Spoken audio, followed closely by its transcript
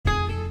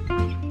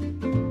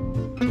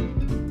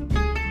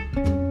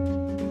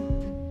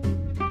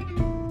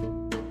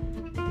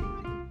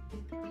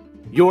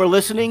You're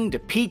listening to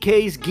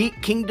PK's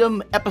Geek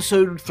Kingdom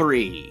Episode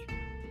 3.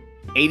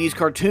 80's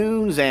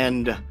cartoons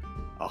and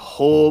a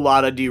whole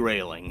lot of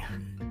derailing.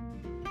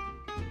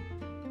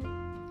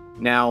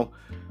 Now,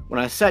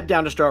 when I sat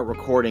down to start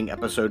recording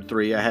Episode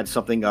 3, I had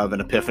something of an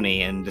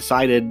epiphany and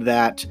decided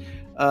that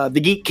the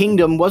Geek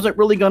Kingdom wasn't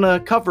really going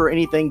to cover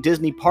anything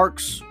Disney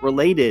parks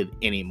related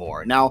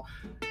anymore. Now,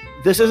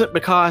 this isn't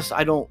because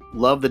I don't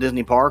love the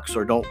Disney parks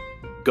or don't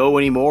go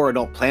anymore or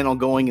don't plan on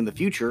going in the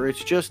future.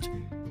 It's just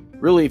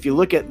really, if you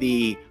look at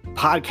the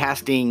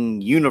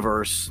podcasting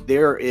universe,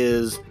 there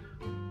is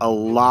a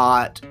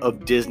lot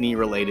of Disney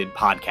related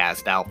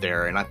podcasts out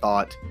there. And I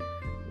thought,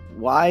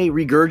 why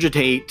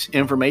regurgitate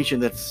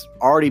information that's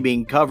already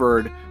being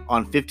covered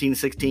on 15,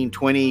 16,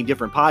 20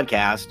 different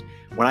podcasts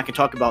when I can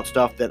talk about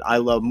stuff that I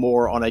love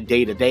more on a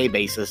day-to-day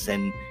basis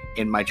and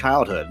in my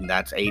childhood? And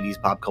that's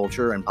 80s pop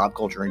culture and pop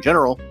culture in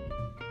general,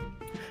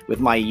 with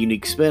my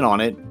unique spin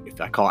on it.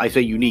 I say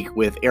unique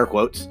with air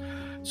quotes.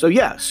 So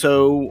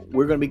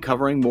we're going to be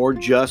covering more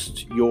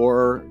just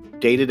your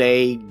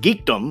day-to-day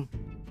geekdom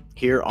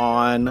here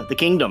on The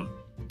Kingdom.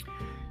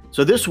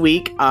 So this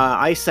week,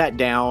 I sat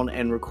down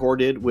and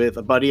recorded with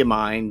a buddy of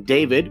mine,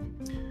 David,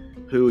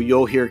 who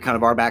you'll hear kind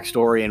of our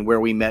backstory and where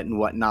we met and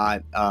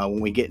whatnot when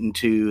we get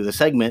into the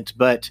segment.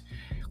 But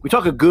we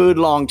talk a good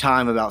long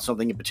time about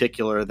something in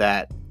particular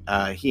that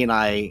he and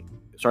I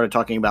started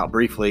talking about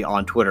briefly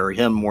on Twitter,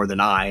 him more than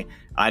I.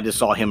 I just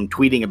saw him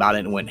tweeting about it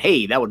and went,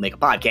 hey, that would make a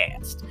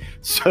podcast.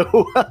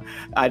 So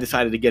I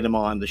decided to get him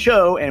on the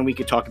show and we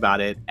could talk about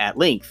it at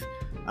length.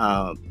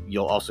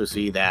 You'll also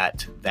see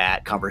that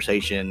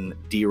conversation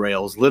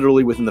derails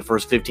literally within the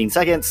first 15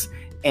 seconds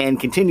and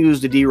continues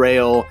to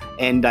derail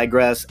and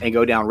digress and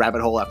go down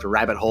rabbit hole after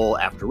rabbit hole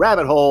after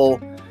rabbit hole,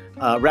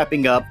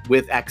 wrapping up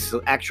with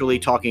actually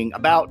talking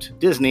about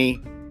Disney,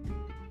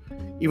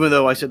 even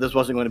though I said this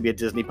wasn't going to be a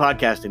Disney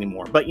podcast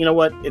anymore. But you know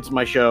what? It's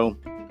my show.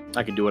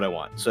 I can do what I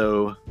want.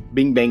 So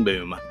bing, bang,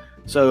 boom.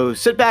 So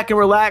sit back and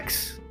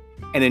relax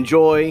and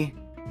enjoy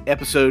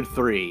episode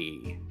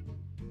 3.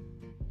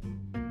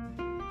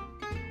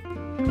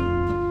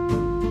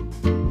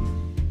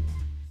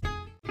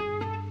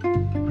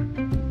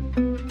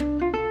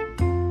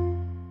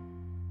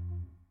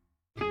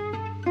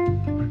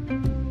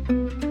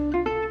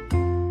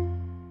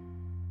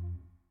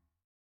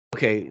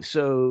 Okay,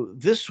 so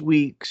this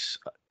week's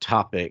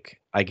topic,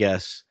 I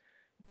guess,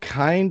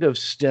 kind of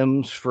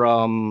stems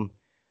from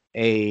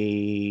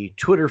a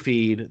Twitter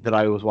feed that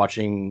I was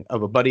watching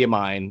of a buddy of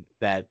mine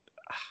that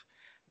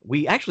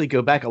we actually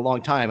go back a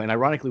long time, and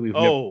ironically, we've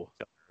never,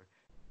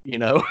 you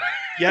know.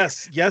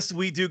 yes,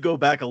 we do go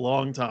back a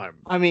long time.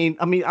 I mean,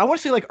 I want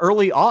to say like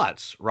early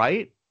aughts,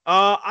 right?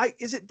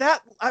 Is it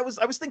that I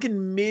was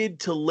thinking mid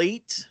to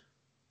late,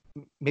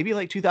 maybe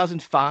like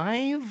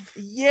 2005.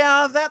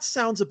 Yeah, that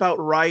sounds about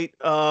right.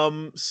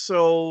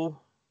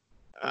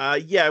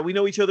 We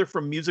know each other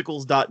from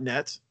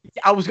musicals.net.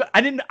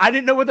 I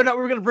didn't know whether or not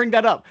we were going to bring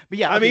that up, but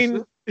yeah, okay, I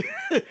mean,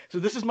 so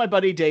this is my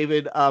buddy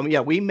David.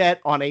 We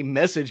met on a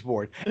message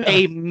board,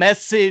 a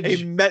musicals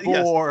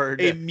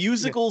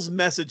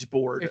message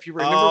board. If you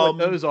remember what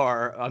those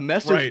are, a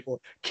message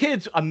board.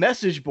 Kids, a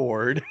message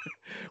board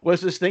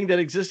was this thing that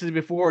existed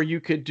before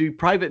you could do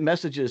private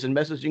messages and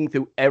messaging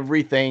through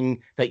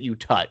everything that you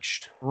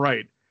touched.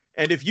 Right.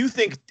 And if you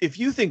think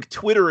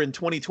Twitter in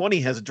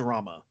 2020 has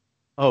drama,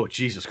 oh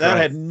Jesus Christ!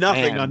 That had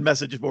nothing on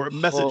message boards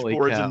in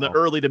the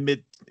early to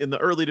mid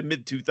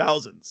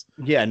 2000s.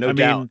 Yeah, no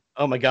doubt. Mean,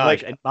 oh my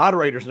gosh! And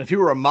moderators, and if you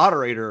were a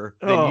moderator,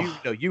 then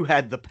you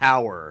had the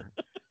power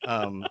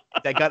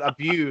that got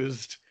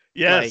abused.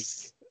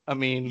 Yes,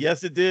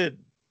 yes, it did.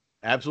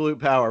 Absolute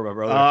power, my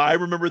brother. I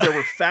remember there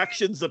were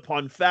factions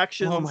upon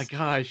factions. Oh my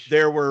gosh!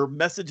 There were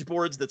message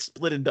boards that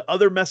split into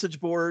other message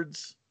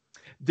boards.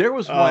 There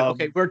was one.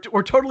 Okay,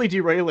 we're totally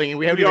derailing, and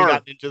we haven't even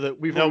gotten into the.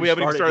 We haven't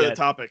even started the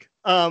topic.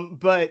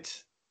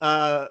 But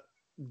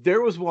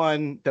there was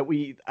one that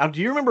we.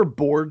 Do you remember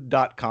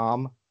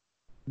board.com?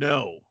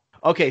 No.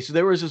 Okay, so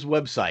there was this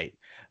website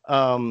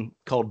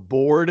called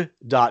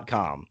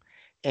board.com,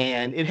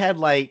 and it had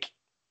like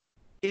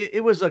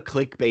it was a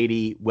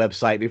clickbaity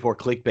website before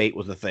clickbait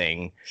was a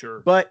thing.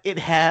 Sure. But it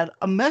had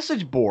a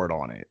message board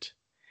on it,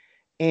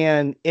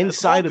 and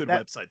inside of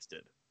that, websites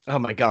did. Oh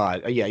my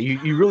God! Yeah,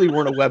 you really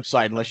weren't a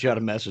website unless you had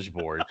a message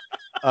board.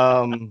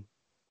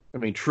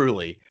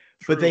 Truly.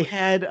 But they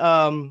had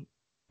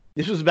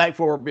this was back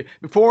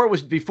before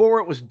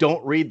it was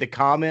don't read the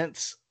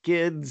comments,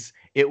 kids.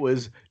 It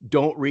was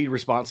don't read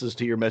responses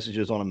to your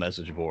messages on a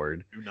message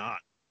board. Do not,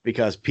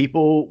 because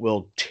people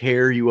will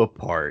tear you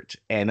apart.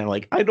 And I'm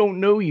like, I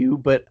don't know you,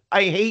 but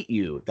I hate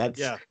you.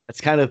 That's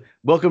kind of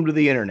welcome to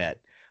the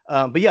internet.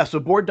 So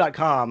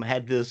board.com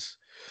had this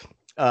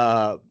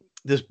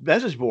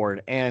message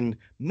board, and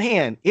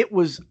man,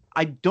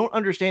 I don't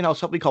understand how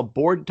something called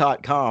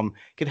board.com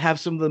could have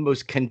some of the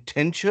most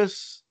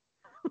contentious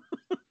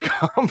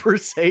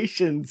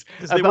conversations.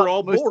 Because they were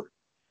all bored.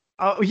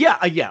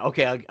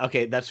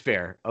 Okay, that's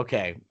fair.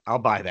 Okay, I'll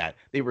buy that.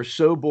 They were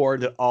so bored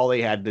that all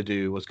they had to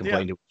do was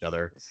complain to each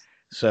other.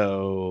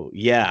 So,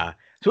 yeah.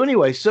 So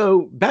anyway,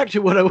 so back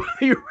to what the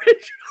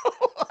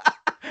original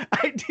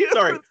idea.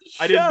 Sorry,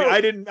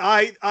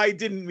 I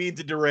didn't mean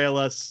to derail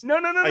us. No,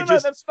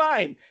 that's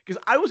fine.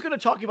 Because I was going to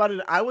talk about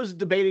it. I was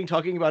debating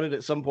talking about it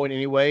at some point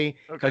anyway.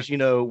 Because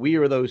we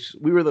were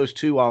those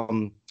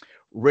two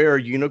rare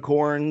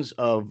unicorns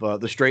of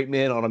the straight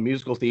men on a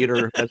musical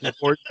theater message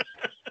board.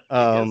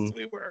 Yes,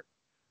 we were.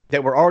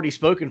 That were already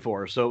spoken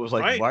for. So it was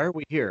like, why are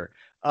we here?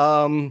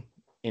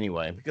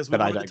 Anyway, because we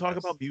wanted to talk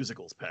about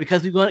musicals, Pat.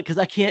 Because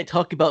I can't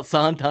talk about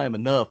Sondheim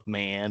enough,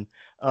 man.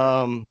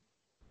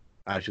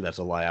 Actually, that's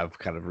a lie. I've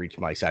kind of reached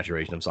my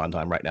saturation of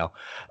Sondheim right now.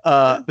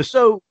 But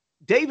so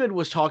David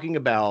was talking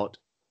about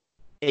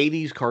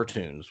 80s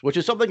cartoons, which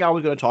is something I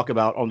was going to talk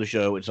about on the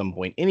show at some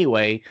point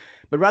anyway.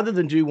 But rather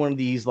than do one of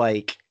these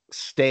like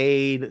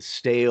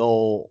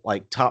stale,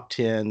 like top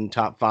 10,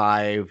 top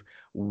 5,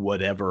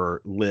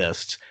 whatever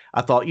lists,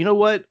 I thought, you know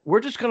what? We're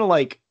just going to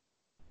like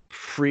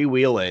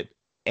freewheel it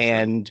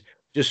and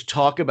just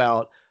talk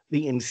about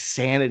the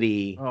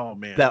insanity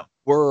that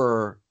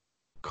were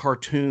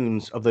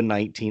cartoons of the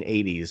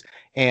 1980s.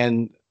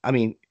 And I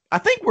mean, I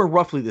think we're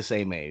roughly the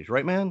same age,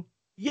 right, man?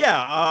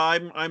 Yeah,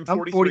 I'm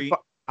 43.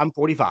 I'm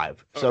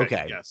 45. So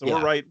okay. Yeah, so we're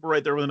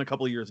right there within a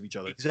couple of years of each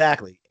other.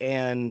 Exactly.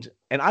 And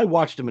I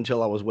watched them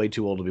until I was way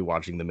too old to be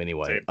watching them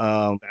anyway.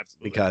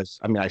 Because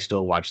I mean, I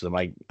still watch them.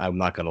 I'm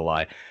not going to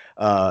lie.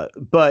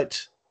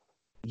 But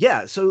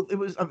yeah, so it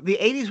was the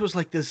 80s was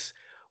like this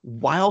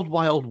wild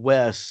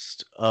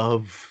west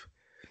of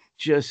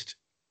just,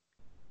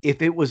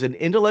 if it was an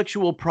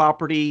intellectual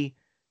property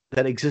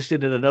that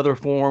existed in another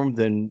form,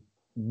 then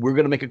we're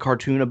going to make a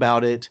cartoon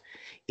about it.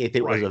 If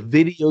it was a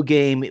video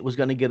game, it was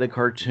going to get a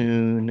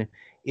cartoon.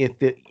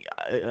 If it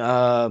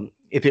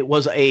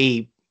was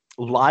a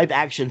live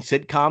action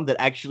sitcom that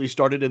actually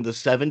started in the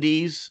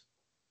 70s,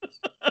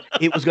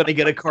 it was going to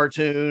get a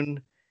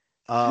cartoon.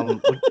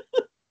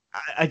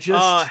 I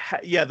just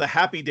the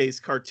Happy Days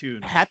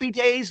cartoon. Happy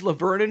Days,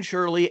 Laverne and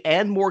Shirley,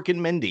 and Mork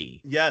and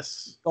Mindy.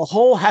 Yes, the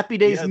whole Happy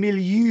Days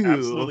milieu.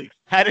 Absolutely.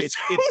 Had it's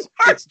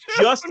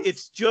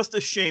just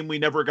a shame we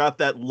never got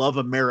that Love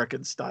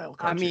American style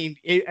cartoon.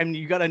 I mean,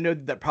 you got to know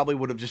that probably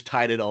would have just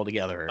tied it all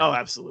together. Oh,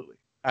 absolutely.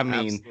 I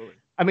mean,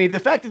 the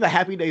fact that the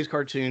Happy Days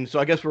cartoon. So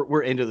I guess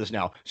we're into this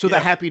now. So the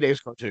Happy Days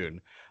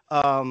cartoon,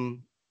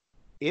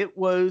 it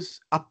was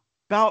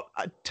about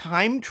a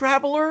time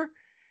traveler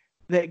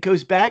that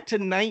goes back to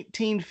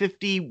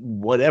 1950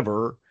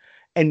 whatever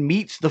and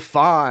meets the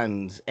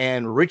Fonz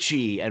and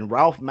Richie and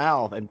Ralph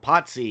Malph and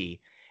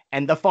Potsy.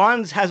 And the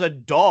Fonz has a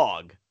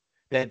dog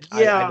that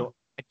I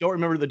don't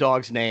remember the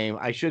dog's name.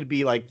 I should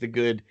be like the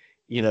good,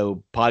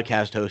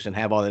 podcast host and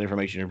have all that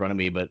information in front of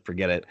me, but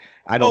forget it.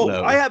 I don't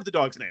know. I have the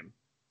dog's name.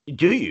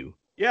 Do you?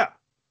 Yeah.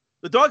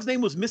 The dog's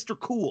name was Mr.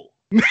 Cool.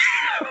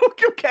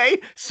 Okay.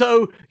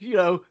 So,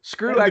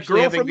 screw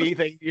actually having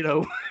anything,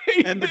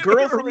 And the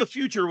girl from the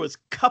future was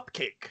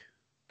Cupcake.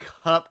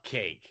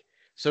 Cupcake.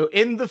 So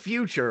in the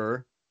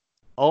future,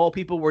 all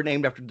people were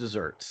named after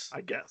desserts.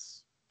 I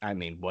guess. I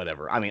mean,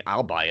 whatever. I mean,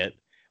 I'll buy it.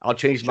 I'll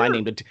change my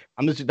name to.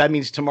 That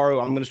means tomorrow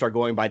I'm going to start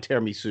going by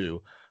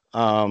tiramisu.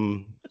 I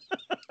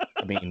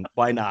mean,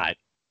 why not?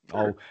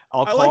 Sure.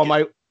 I'll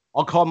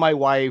call my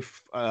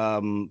wife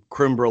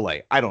creme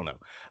brulee. I don't know.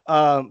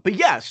 But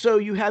yeah, so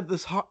you had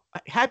this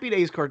Happy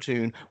Days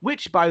cartoon,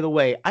 which, by the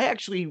way, I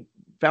actually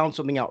found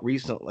something out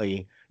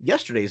recently,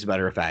 yesterday, as a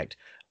matter of fact,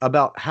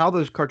 about how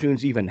those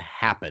cartoons even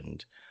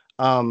happened.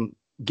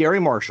 Gary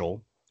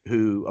Marshall,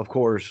 who, of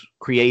course,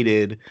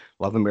 created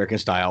Love American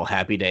Style,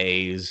 Happy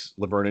Days,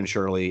 Laverne and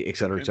Shirley, et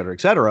cetera, et cetera,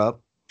 et cetera,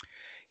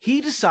 he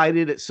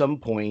decided at some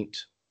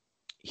point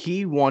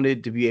he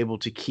wanted to be able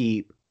to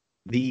keep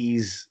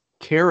these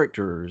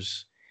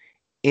characters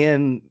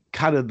in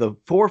kind of the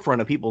forefront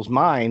of people's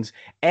minds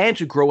and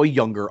to grow a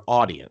younger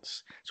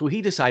audience. So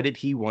he decided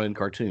he wanted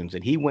cartoons,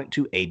 and he went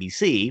to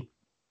ABC,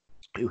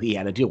 who he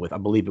had to deal with. I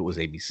believe it was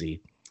ABC.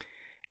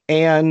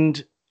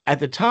 And at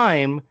the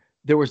time,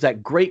 there was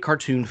that great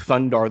cartoon,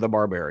 Thundar the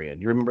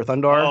Barbarian. You remember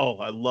Thundar? Oh,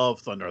 I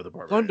love Thundar the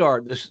Barbarian.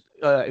 Thundar,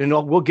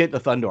 and we'll get to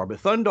Thundar,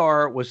 but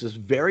Thundar was this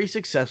very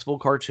successful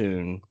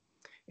cartoon,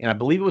 and I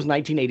believe it was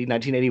 1980,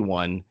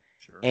 1981.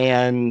 Sure.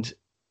 And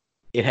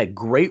it had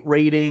great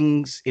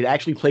ratings. It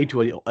actually played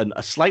to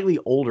a slightly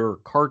older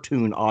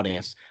cartoon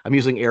audience. I'm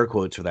using air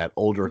quotes for that,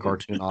 older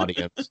cartoon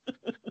audience.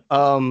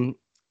 But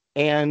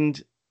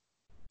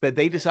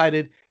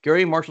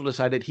Gary Marshall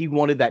decided he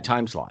wanted that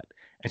time slot.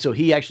 And so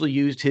he actually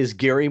used his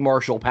Gary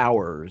Marshall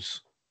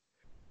powers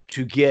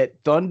to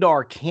get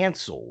Thundar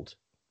canceled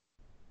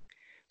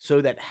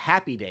so that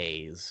Happy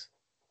Days,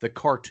 the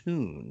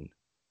cartoon,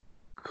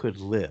 could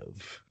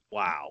live.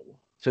 Wow.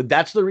 So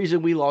that's the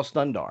reason we lost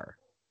Thundar.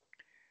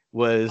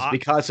 Was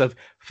because of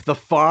the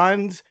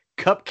Fonz,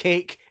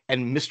 Cupcake,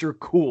 and Mr.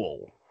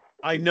 Cool.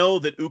 I know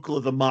that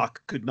Ookla the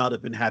Mock could not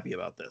have been happy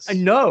about this.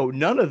 No,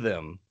 none of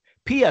them.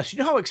 P.S. You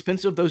know how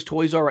expensive those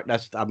toys are?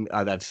 That's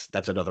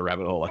another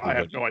rabbit hole. I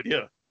have no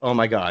idea. Oh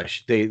my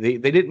gosh, they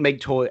didn't make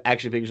toy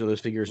action figures of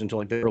those figures until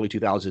like the early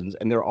 2000s,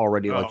 and they're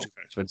already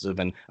expensive.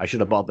 And I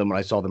should have bought them when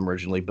I saw them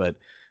originally, but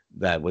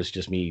that was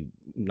just me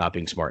not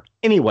being smart.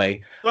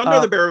 Anyway,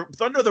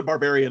 Thunder the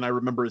Barbarian, I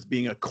remember as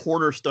being a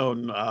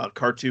cornerstone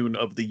cartoon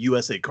of the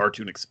USA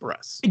Cartoon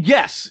Express.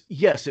 Yes,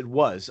 it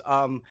was.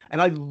 And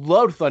I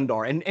loved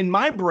Thundar. And in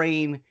my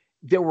brain,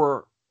 there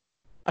were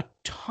a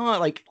ton,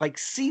 like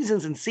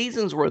seasons and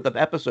seasons worth of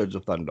episodes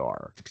of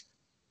Thundar.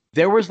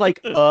 There was like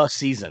a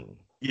season.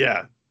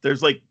 Yeah,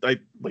 there's like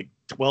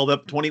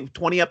 12,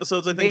 20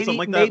 episodes, I think, maybe, something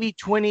like that. Maybe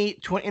 20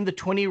 in the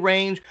 20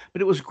 range.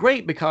 But it was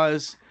great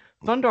because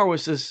Thundar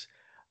was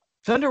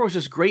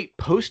this great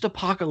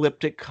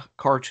post-apocalyptic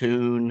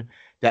cartoon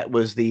that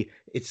was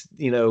it's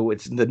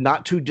the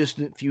not too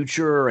distant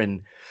future,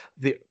 and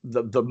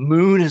the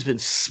moon has been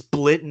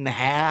split in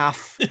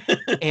half,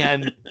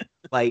 and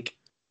like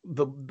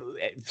the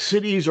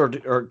cities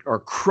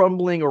are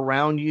crumbling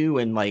around you,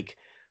 and like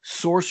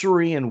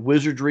sorcery and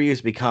wizardry has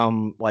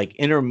become like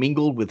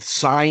intermingled with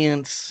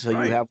science. So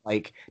you have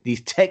like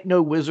these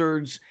techno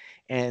wizards.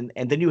 And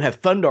then you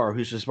have Thundar,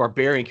 who's this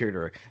barbarian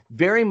character,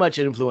 very much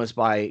influenced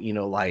by,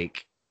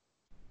 like,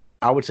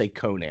 I would say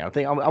Conan.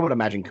 I would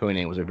imagine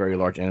Conan was a very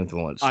large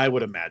influence. I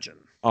would imagine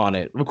on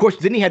it. Of course,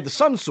 then he had the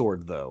Sun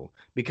Sword, though,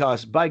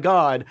 because by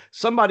God,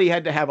 somebody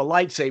had to have a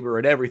lightsaber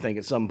and everything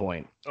at some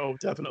point. Oh,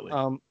 definitely.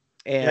 And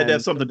you had to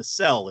have something to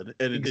sell.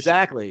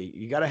 Exactly.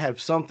 You got to have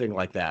something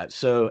like that.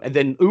 So, and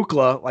then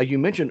Ookla, like you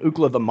mentioned,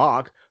 Ookla the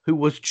Mock, who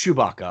was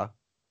Chewbacca.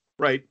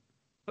 Right.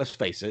 Let's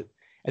face it.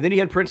 And then he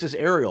had Princess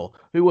Ariel,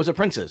 who was a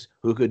princess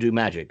who could do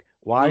magic.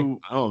 Why?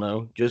 I don't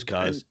know. Just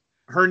cause.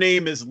 Her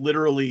name is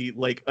literally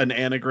like an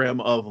anagram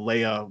of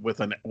Leia with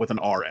an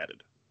R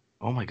added.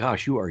 Oh my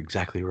gosh, you are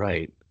exactly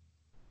right.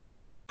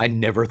 I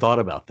never thought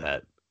about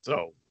that.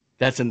 So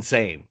that's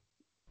insane.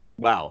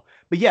 Wow.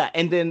 But yeah,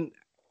 and then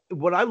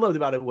what I loved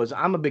about it was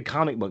I'm a big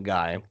comic book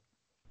guy,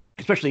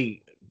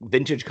 especially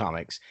vintage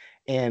comics,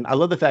 and I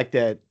love the fact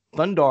that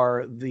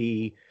Thundar,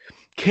 the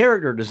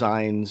character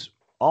designs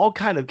all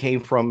kind of came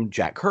from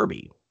Jack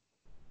Kirby.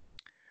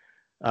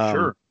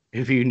 Sure.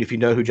 If you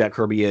know who Jack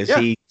Kirby is,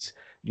 he's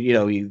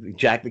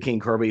Jack the King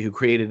Kirby, who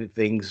created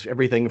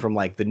everything from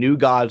like the New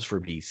Gods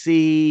for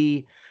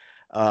DC.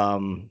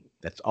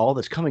 That's all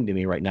that's coming to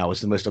me right now.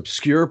 Is the most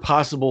obscure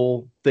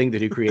possible thing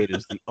that he created.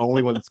 Is the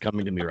only one that's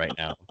coming to me right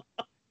now.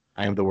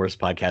 I am the worst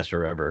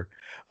podcaster ever.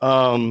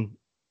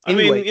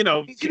 Anyway,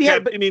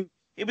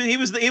 he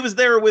was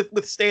there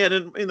with Stan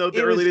and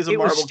the early days of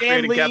Marvel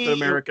creating Captain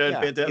America and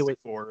Fantastic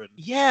Four.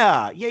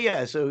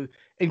 Yeah. So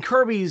in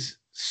Kirby's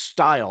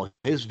style,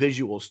 his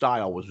visual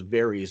style was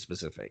very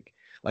specific.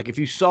 Like if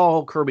you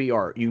saw Kirby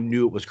art, you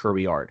knew it was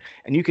Kirby art,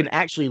 and you can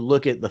actually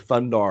look at the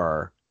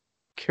Thundar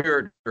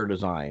character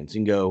designs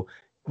and go,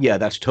 yeah,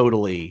 that's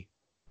totally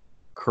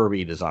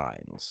Kirby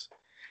designs.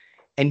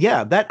 And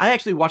yeah, that I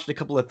actually watched a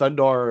couple of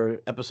Thundar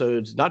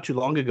episodes not too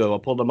long ago. I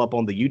pulled them up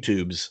on the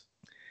YouTubes.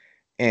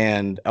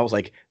 And I was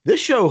like, this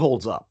show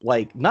holds up.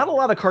 Like, not a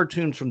lot of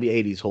cartoons from the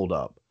 80s hold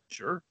up.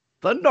 Sure.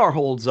 Thundar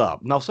holds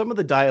up. Now, some of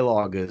the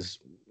dialogue is...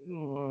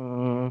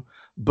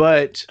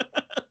 but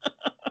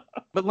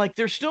like,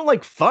 they're still,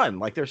 like, fun.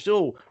 Like, they're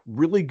still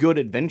really good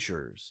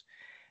adventures.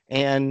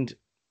 And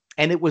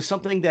it was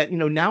something that,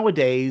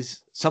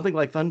 nowadays, something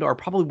like Thundar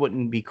probably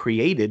wouldn't be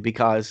created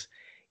because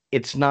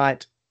it's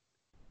not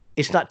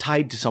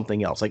tied to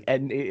something else. Like,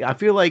 and I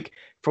feel like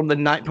from the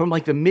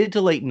mid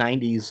to late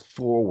 90s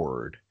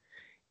forward,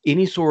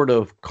 any sort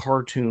of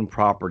cartoon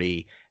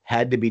property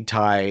had to be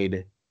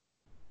tied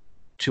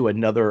to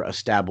another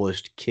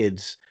established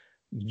kids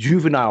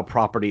juvenile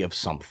property of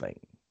something.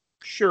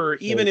 Sure,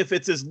 even if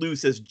it's as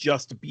loose as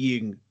just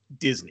being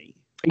Disney.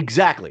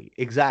 Exactly.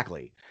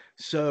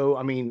 So,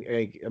 I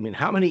mean,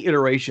 how many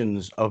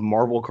iterations of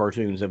Marvel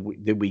cartoons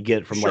did we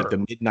get from like the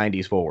mid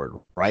 90s forward,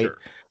 right? Sure.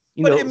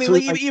 Even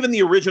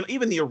the original,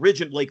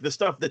 like the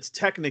stuff that's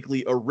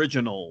technically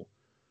original.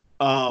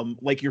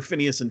 Like your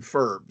Phineas and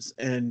Ferbs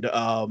and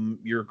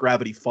your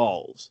Gravity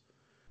Falls,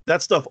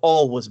 that stuff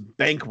all was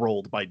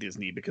bankrolled by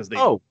Disney because they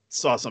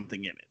saw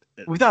something in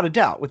it. Without a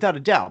doubt.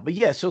 But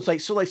yeah, so it's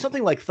like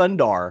something like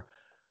Thundar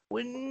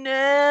would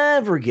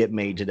never get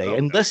made today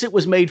unless it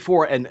was made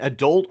for an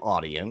adult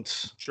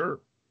audience. Sure.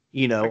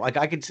 Like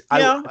I could.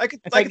 I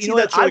could see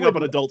that showing up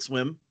on Adult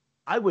Swim.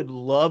 I would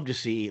love to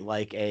see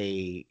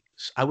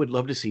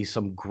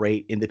some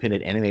great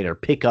independent animator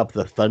pick up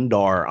the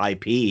Thundar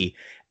IP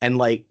and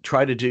like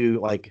try to do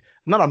like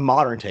not a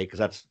modern take because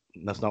that's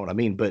not what I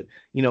mean, but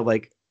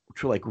like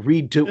to like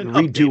redo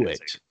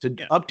it to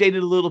update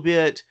it a little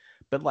bit,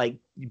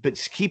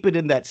 but keep it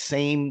in that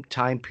same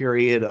time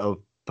period of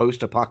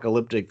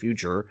post-apocalyptic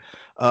future,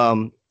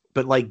 but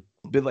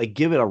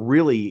give it a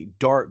really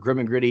dark, grim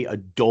and gritty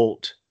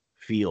adult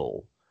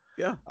feel.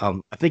 Yeah,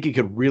 I think it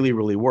could really,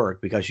 really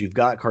work because you've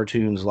got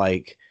cartoons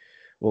like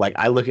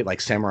I look at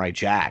like Samurai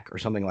Jack or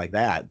something like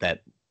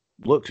that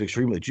looks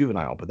extremely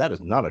juvenile, but that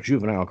is not a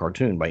juvenile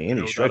cartoon by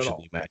any stretch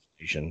of the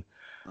imagination.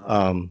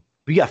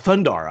 But yeah,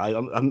 Thundar.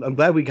 I'm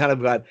glad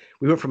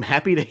we went from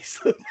Happy Days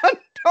to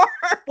Thundar.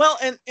 Well,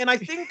 and I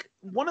think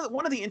one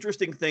of the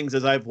interesting things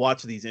as I've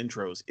watched these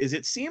intros is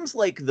it seems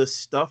like the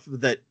stuff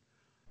that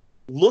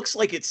looks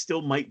like it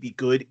still might be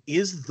good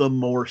is the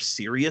more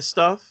serious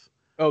stuff.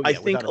 Oh, yeah, I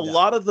think a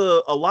lot of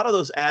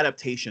those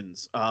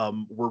adaptations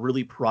were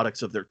really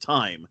products of their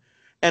time,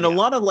 and a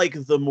lot of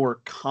like the more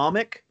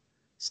comic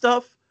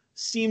stuff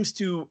seems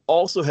to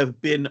also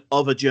have been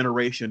of a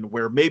generation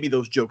where maybe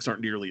those jokes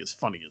aren't nearly as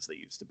funny as they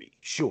used to be.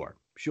 Sure.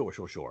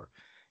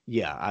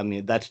 Yeah, I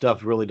mean that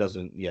stuff really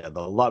doesn't. Yeah,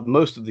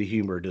 most of the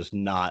humor does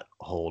not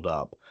hold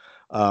up.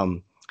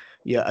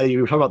 Yeah, you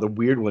were talking about the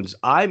weird ones.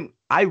 I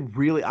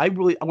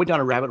went down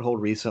a rabbit hole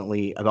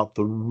recently about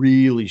the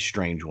really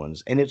strange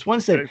ones, and it's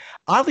ones that,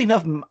 oddly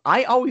enough,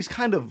 I always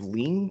kind of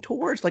lean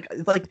towards. Like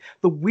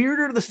the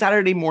weirder the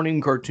Saturday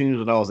morning cartoons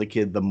when I was a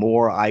kid, the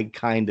more I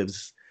kind of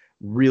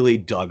really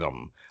dug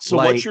them. So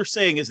what you're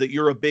saying is that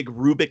you're a big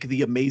Rubik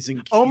the Amazing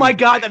Cube. Oh my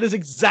God, that is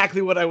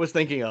exactly what I was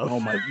thinking of. Oh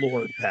my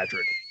Lord,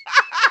 Patrick.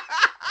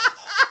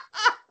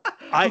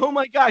 Oh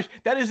my gosh,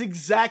 that is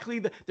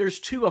exactly there's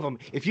two of them.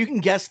 If you can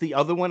guess the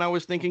other one I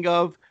was thinking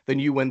of, then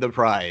you win the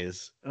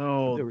prize.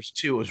 Oh, there was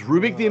two. It was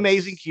Rubik the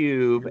Amazing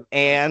Cube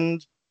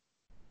and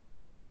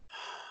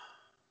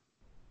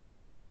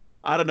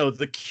I don't know.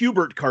 The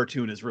Cubert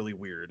cartoon is really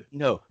weird.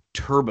 No,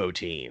 Turbo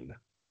Teen.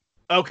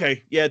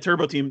 Okay, yeah,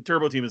 Turbo Team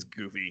is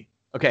goofy.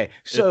 Okay,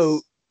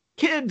 so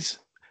kids,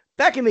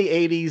 back in the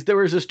 80s, there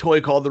was this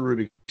toy called the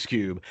Rubik's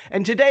Cube,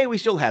 and today we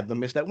still have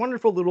them. It's that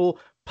wonderful little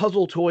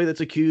puzzle toy that's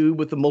a cube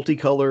with the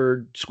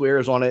multicolored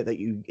squares on it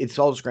it's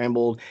all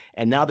scrambled,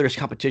 and now there's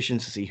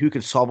competitions to see who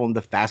can solve them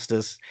the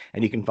fastest,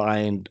 and you can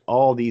find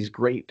all these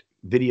great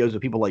videos of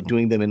people like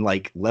doing them in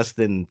like less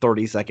than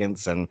 30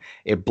 seconds, and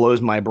it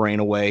blows my brain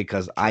away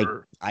because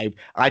sure.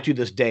 I to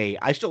this day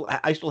I still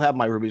have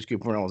my Rubik's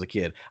Cube from when I was a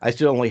kid. I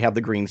still only have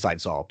the green side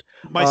solved.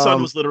 My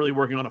son was literally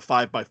working on a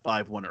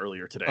 5x5 one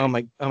earlier today. Oh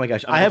my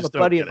gosh. I have a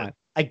buddy of mine.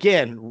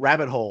 Again,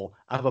 rabbit hole.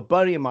 I have a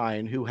buddy of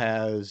mine who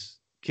has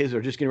kids that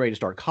are just getting ready to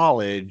start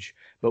college,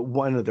 but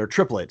one of their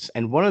triplets,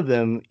 and one of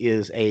them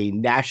is a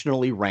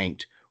nationally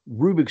ranked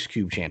Rubik's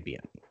Cube champion.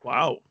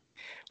 Wow.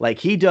 Like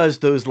he does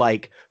those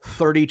like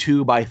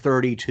 32 by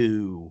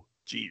 32.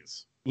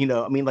 Jeez. You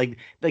know, I mean, like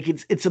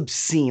it's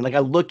obscene. Like I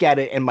look at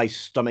it and my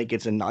stomach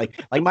gets in like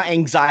my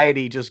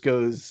anxiety just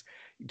goes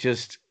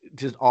just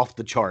off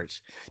the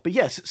charts. But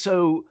yes,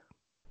 so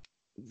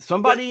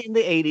somebody in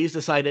the 80s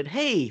decided,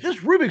 hey, this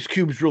Rubik's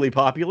Cube's really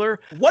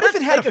popular. What if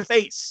it had a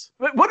face?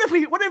 What if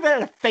it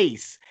had a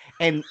face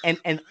and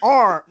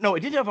arm? No, it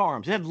didn't have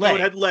arms. It had legs. No,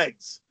 it had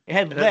legs. It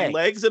had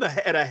legs and a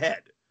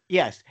head.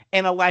 Yes,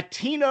 and a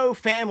Latino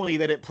family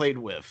that it played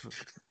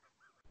with.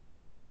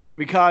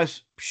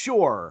 Because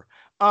sure,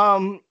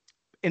 and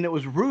it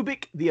was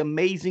Rubik the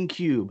Amazing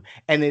Cube,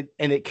 and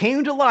it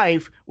came to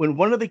life when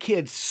one of the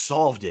kids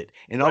solved it,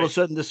 and all of a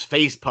sudden this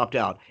face popped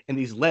out and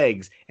these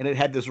legs, and it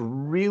had this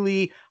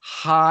really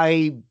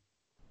high,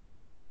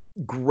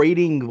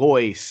 grating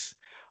voice,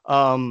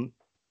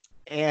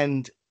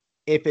 and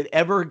if it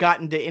ever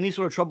got into any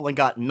sort of trouble and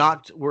got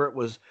knocked where it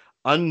was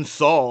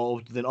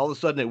unsolved, then all of a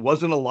sudden it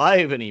wasn't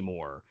alive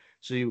anymore.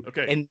 So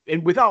and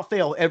without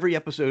fail, every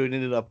episode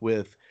ended up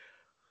with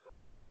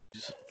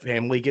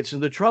family gets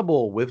into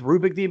trouble with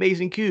Rubik the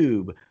Amazing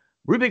Cube.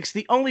 Rubik's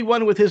the only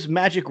one with his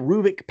magic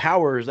Rubik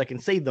powers that can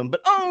save them,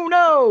 but oh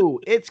no,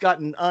 it's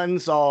gotten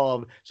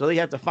unsolved. So they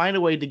have to find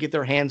a way to get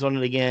their hands on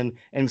it again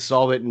and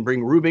solve it and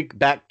bring Rubik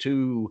back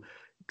to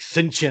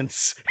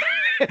sentience.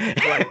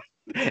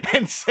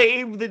 And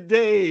save the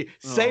day.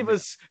 Save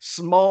us,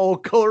 small,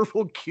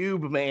 colorful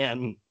cube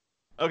man.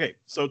 Okay,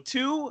 so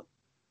two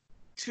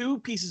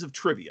pieces of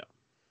trivia.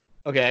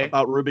 Okay.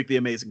 About Rubik the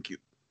Amazing Cube.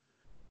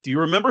 Do you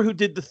remember who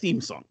did the theme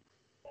song?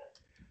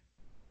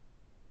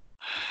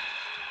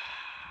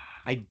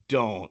 I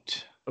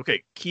don't.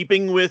 Okay,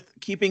 keeping with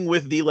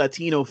the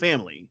Latino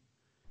family.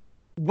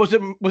 Was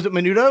it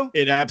Menudo?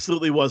 It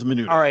absolutely was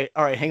Menudo. All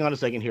right. Hang on a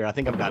second here. I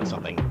think I've got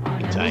something.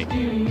 Tight.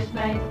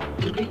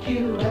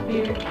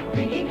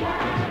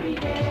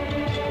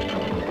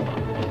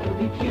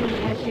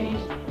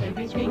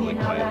 It's really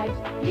quiet.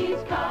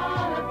 He's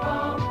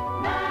colorful,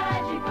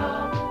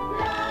 magical,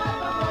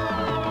 lovable.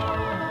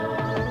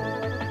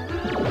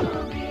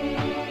 Ruby,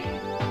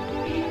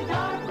 he's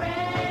our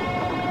friend.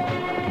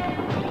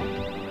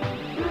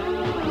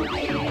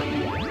 Ruby,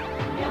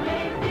 the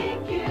Amazing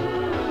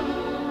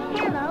Cube.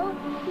 Hello,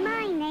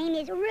 my name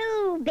is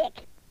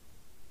Rubik.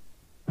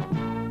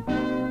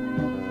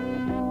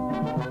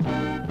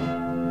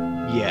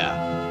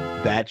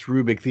 Yeah, that's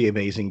Rubik the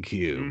Amazing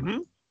Cube. Mm-hmm.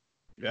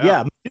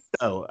 Yeah.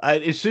 No,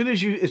 as soon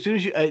as you,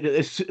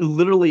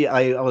 literally,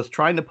 I was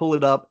trying to pull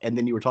it up, and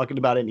then you were talking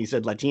about it, and you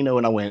said Latino,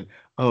 and I went,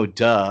 oh,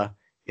 duh,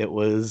 it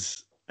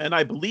was. And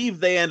I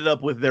believe they ended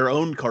up with their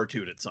own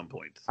cartoon at some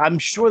point. I'm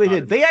sure they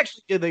did. They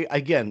actually did.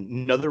 Again,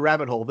 another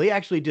rabbit hole. They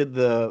actually did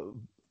the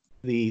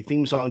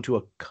theme song to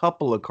a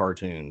couple of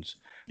cartoons.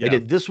 Yeah. They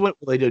did this one.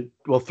 They did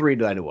three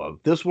that I know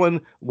of. This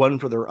one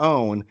for their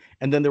own,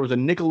 and then there was a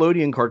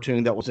Nickelodeon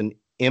cartoon that was an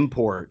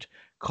import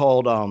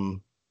called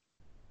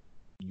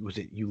was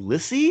it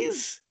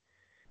Ulysses?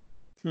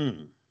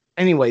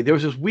 anyway, there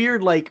was this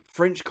weird like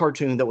French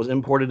cartoon that was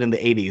imported in the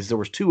 80s. There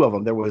was two of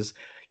them. There was,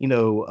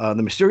 the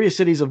Mysterious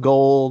Cities of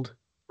Gold.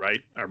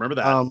 Right. I remember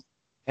that.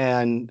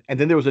 And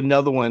then there was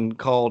another one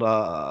called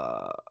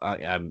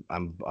I'm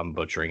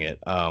butchering it.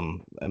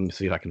 Let me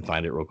see if I can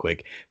find it real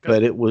quick.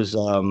 But it was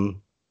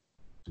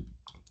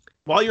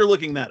while you're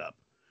looking that up.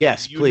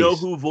 Yes, you please. know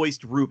who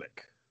voiced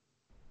Rubik?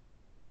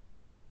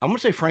 I'm gonna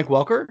say Frank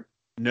Welker.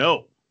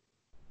 No.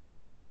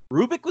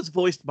 Rubik was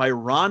voiced by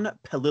Ron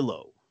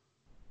Palillo.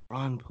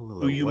 Ron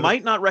Palillo. Who you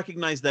might not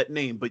recognize that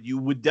name, but you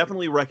would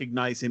definitely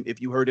recognize him if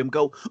you heard him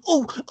go,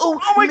 oh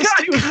my God,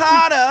 Mr.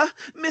 Carter,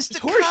 Mr.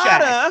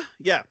 Carter.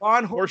 Yeah,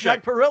 Ron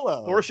Horshack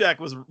Perillo. Horshack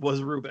was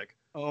Rubik.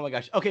 Oh my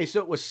gosh. Okay, so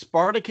it was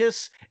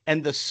Spartacus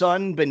and the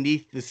Sun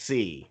Beneath the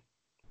Sea.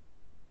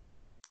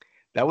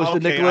 That was the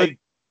Nickelodeon.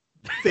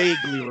 I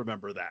vaguely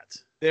remember that.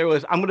 There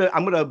was. I'm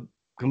gonna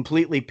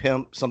completely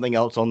pimp something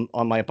else on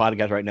my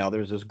podcast right now.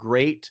 There's this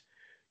great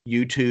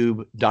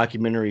YouTube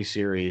documentary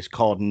series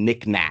called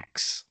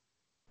Knickknacks.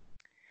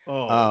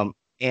 Oh,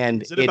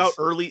 and is it about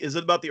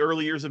the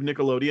early years of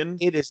Nickelodeon?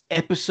 It is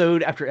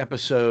episode after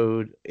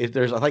episode.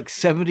 There's like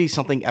 70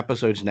 something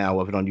episodes now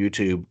of it on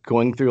YouTube,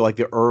 going through like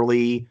the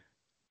early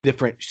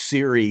different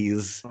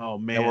series. Oh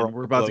man,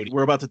 we're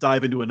about to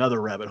dive into another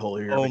rabbit hole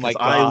here. Oh my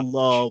god, I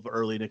love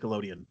early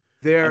Nickelodeon.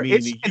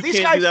 You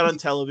can't do that on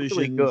television.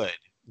 Really good.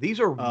 These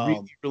are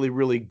really,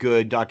 really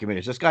good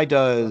documentaries. This guy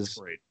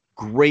does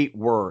great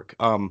work.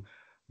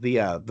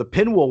 The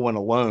Pinwheel one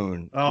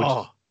alone,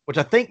 which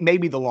I think may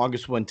be the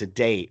longest one to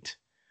date.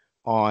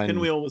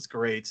 Pinwheel was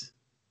great.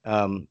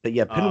 But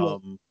yeah,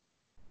 Pinwheel.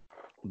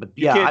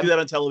 You can't do that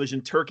on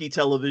television. Turkey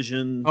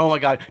television. Oh my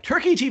god,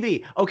 Turkey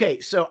TV. Okay,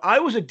 so I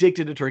was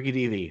addicted to Turkey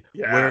TV.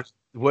 Yeah.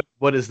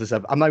 What is this?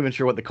 I'm not even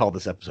sure what to call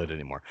this episode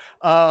anymore.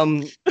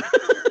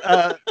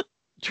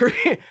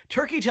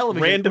 Turkey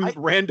television.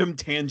 Random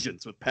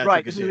tangents with Patrick.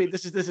 Right.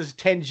 This is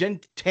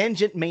tangent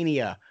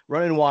mania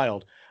running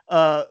wild.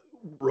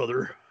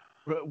 Brother.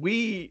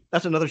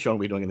 That's another show we'll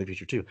be doing in the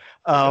future too.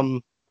 I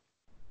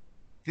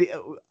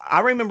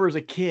remember as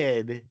a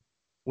kid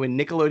when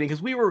Nickelodeon,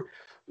 because we were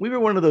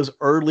one of those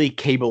early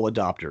cable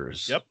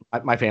adopters. Yep.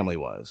 My family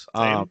was.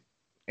 Same.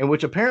 And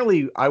which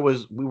apparently that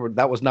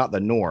was not the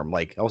norm.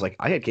 Like I was like,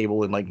 I had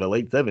cable in like the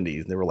late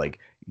 70s, and they were like,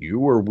 you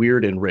were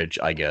weird and rich,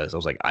 I guess. I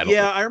was like, I don't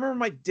know. I remember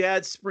my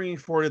dad springing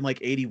for it in like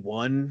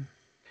 81.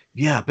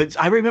 Yeah, but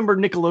I remember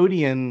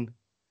Nickelodeon,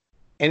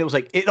 and it was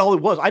like all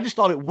it was. I just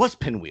thought it was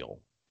Pinwheel.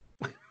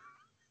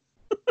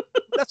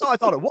 That's all I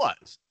thought it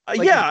was.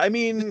 Like, I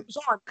mean, it was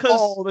on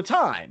all the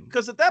time.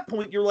 Because at that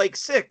point you're like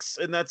 6,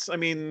 and that's, I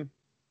mean,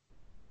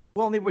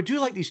 well, and they would do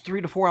like these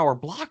 3 to 4 hour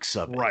blocks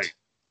of it, right?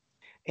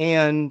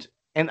 And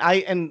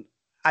I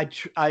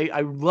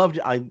loved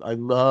it.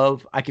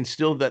 I can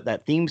still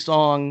that theme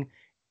song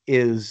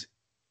is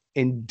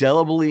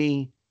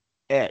indelibly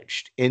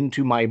etched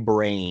into my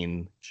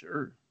brain.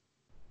 Sure.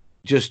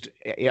 Just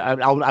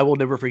I will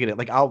never forget it.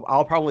 Like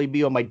I'll probably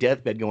be on my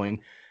deathbed going,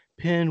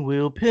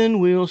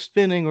 pinwheel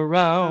spinning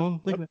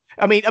around.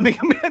 I mean, I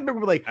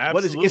remember like,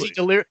 absolutely. What is he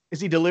delirious?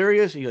 Is he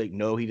delirious? He's like,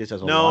 no, he just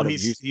has a lot of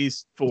use.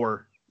 He's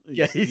 4.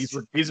 Yeah, he's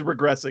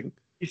regressing.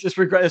 He's just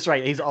That's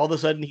right. He's all of a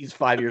sudden he's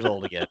 5 years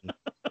old again.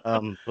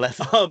 Less.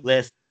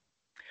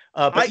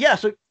 But yeah,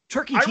 so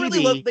Turkey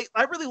TV.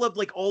 I really loved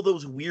like all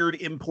those weird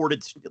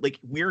imported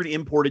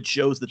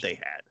shows that they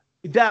had.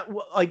 That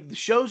like the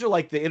shows are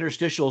like the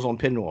interstitials on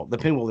Pinwheel, the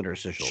Pinwheel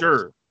interstitials.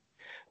 Sure.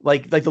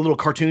 Like the little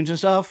cartoons and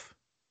stuff.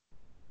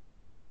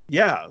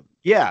 Yeah.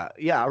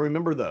 I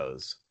remember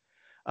those.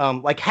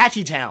 Like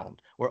Hatchie Town,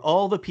 where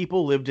all the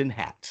people lived in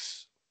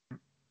hats.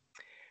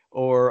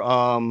 Or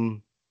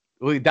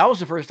that was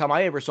the first time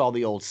I ever saw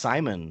the old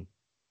Simon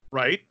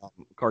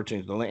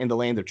cartoons. In the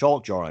Land of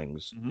Chalk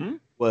Drawings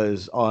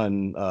was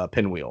on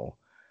Pinwheel,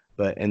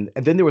 and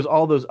then there was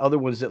all those other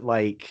ones that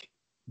like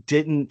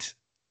didn't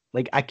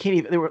like I can't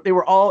even. They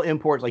were all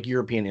imports, like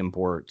European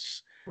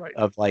imports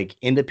of like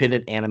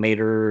independent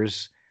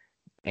animators,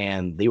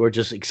 and they were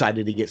just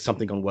excited to get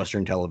something on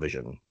Western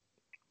television.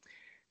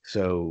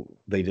 So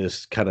they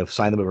just kind of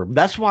signed them over.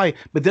 That's why,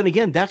 but then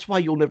again, that's why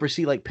you'll never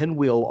see like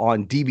Pinwheel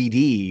on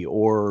DVD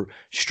or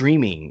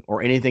streaming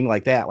or anything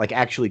like that, like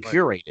actually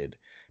curated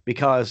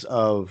because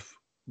of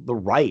the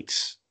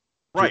rights.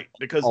 Right.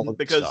 Because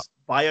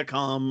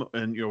Viacom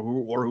and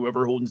or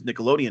whoever holds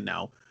Nickelodeon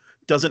now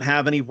doesn't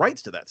have any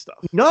rights to that stuff.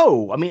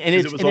 No, I mean, and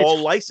it was all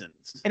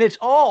licensed, and that's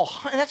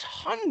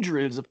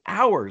hundreds of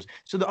hours.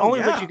 So the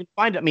only place you can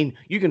find it, I mean,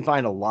 you can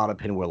find a lot of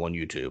Pinwheel on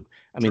YouTube.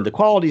 I mean, the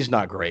quality is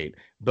not great,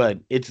 but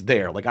it's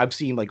there. Like I've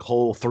seen like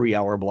whole 3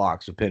 hour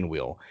blocks of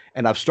Pinwheel,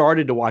 and I've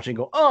started to watch and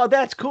go, oh,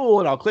 that's cool,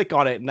 and I'll click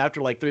on it, and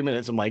after like 3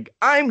 minutes, I'm like,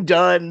 I'm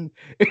done.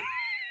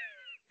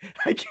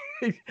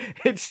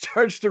 It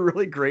starts to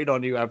really grate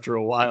on you after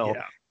a while.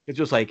 Yeah. It's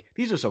just like,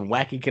 these are some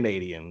wacky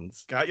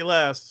Canadians. Got you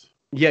last.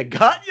 Yeah,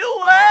 got you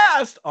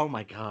last. Oh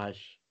my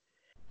gosh.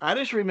 I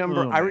just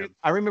remember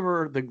I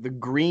remember the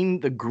green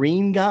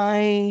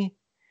guy.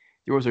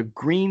 There was a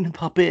green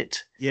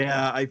puppet.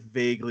 Yeah, I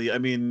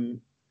mean,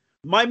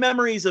 My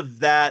memories of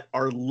that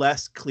are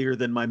less clear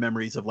than my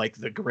memories of like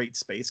the Great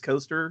Space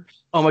Coaster.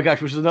 Oh my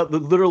gosh, which is another,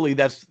 literally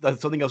that's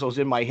something else that was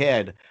in my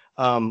head.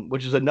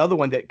 Which is another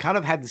one that kind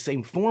of had the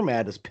same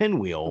format as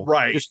Pinwheel,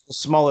 Right. Just a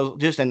smaller,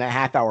 just in a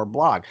half-hour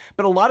block.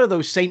 But a lot of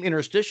those same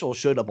interstitials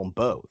showed up on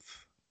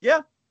both.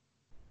 Yeah.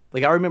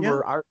 Like I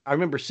remember, I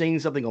remember seeing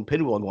something on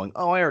Pinwheel and going,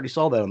 "Oh, I already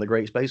saw that on the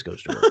Great Space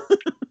Coaster."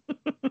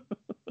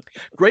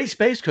 Great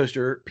Space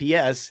Coaster,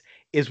 P.S.,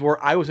 is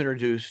where I was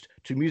introduced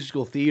to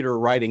musical theater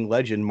writing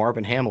legend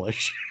Marvin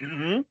Hamlish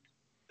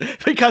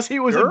because he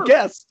was a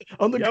guest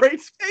on the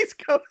Great Space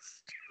Coaster.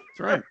 That's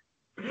right.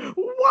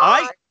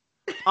 Why?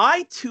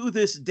 I to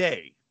this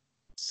day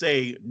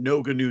say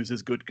no GNUs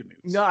is good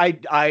GNUs. No,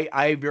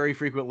 I very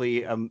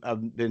frequently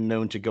have been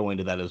known to go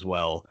into that as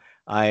well.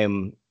 I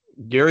am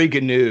Gary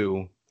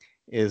GNU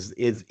is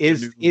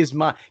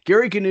my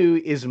Gary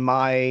GNU is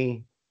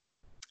my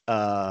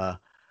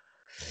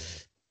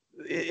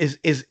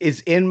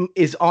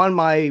is on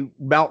my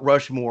Mount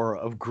Rushmore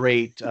of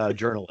great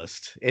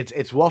journalists.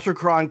 It's Walter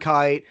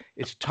Cronkite,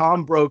 it's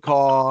Tom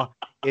Brokaw,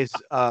 it's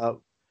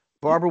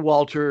Barbara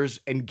Walters,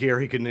 and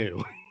Gary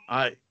GNU.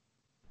 I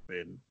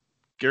mean,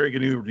 Gary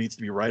GNU needs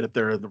to be right up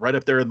there in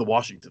the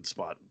Washington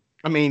spot.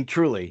 I mean,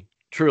 truly.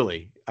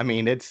 I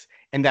mean, it's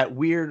and that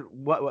weird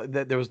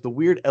there was the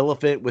weird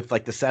elephant with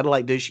like the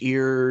satellite dish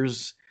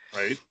ears,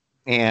 right?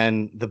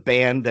 And the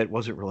band that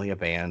wasn't really a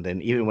band.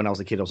 And even when I was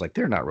a kid, I was like,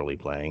 they're not really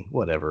playing.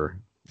 Whatever.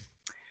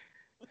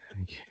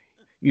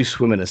 You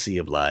swim in a sea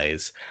of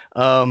lies.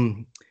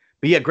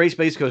 But yeah, Great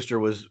Space Coaster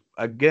was,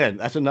 again,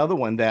 that's another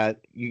one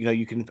that,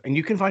 you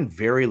can find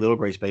very little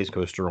Great Space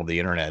Coaster on the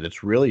internet.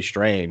 It's really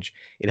strange.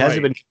 It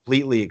hasn't been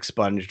completely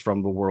expunged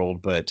from the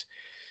world, but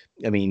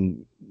I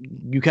mean,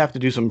 you have to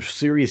do some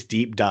serious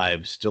deep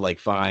dives to like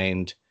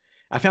find.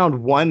 I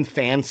found one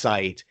fan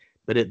site,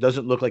 but it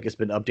doesn't look like it's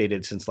been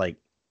updated since like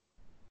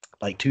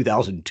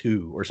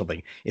 2002 or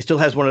something. It still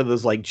has one of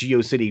those like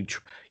GeoCity,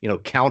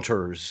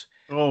 counters.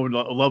 Oh,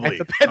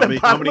 lovely.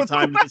 How many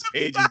times this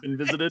page has been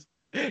visited?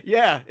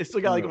 Yeah, it's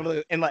still got like one of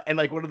those, and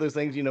like one of those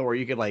things, where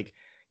you could like,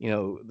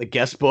 the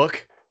guest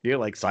book. You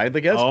like sign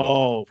the guest book.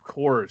 Oh, of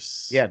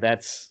course. Yeah,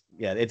 it's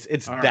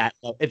that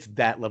right. It's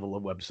that level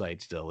of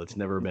website still. It's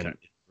never been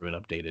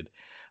updated.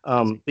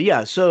 But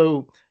yeah,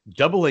 so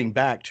doubling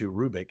back to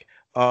Rubik,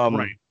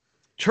 right.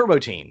 Turbo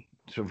Teen.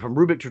 So from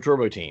Rubik to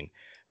Turbo Teen,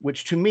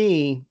 which to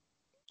me,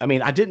 I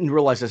mean, I didn't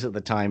realize this at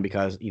the time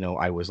because,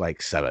 I was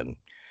like 7.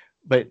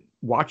 But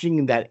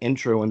watching that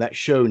intro and that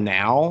show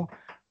now,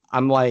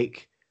 I'm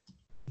like,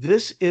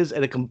 this is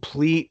a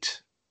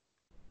complete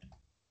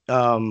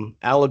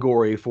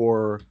allegory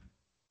for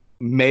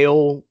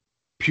male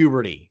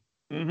puberty.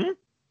 Mm-hmm.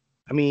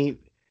 I mean,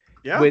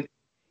 when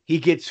he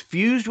gets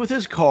fused with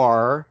his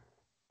car,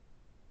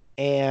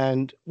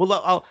 and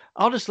well,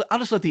 I'll just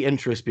let the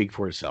intro speak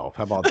for itself.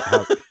 How about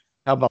that?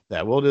 How about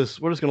that? We're just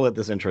gonna let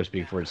this intro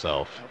speak for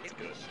itself. It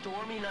was a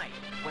stormy night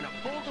when a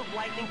bolt of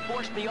lightning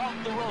forced me off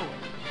the road.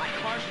 My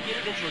car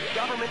skidded into a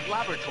government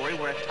laboratory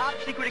where a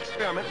top-secret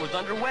experiment was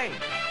underway.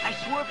 I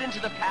swerved into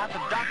the path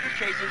of Dr.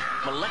 Chase's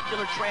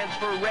molecular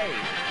transfer ray,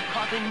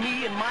 causing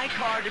me and my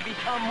car to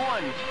become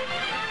one.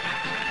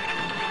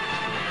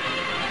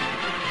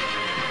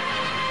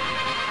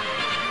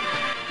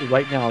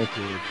 Right now,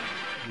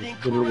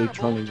 it's literally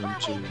turning into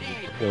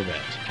a Corvette.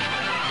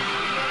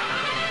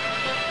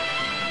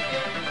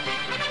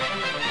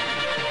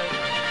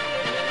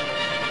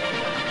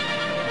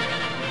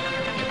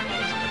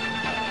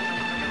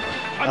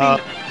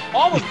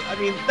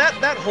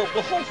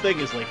 The whole thing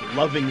is like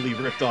lovingly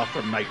ripped off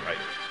from Knight Rider.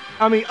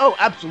 I mean, oh,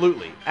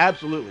 absolutely.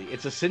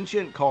 It's a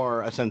sentient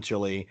car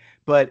essentially,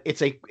 but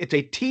it's a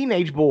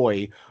teenage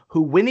boy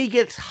who, when he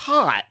gets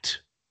hot,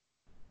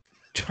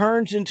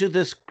 turns into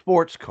this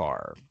sports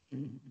car,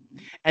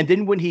 and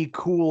then when he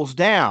cools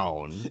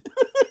down,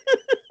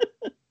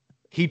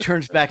 he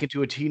turns back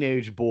into a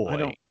teenage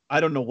boy. I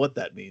don't know what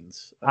that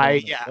means.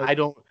 I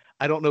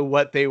don't know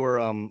what they were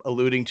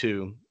alluding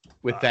to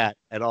with that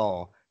at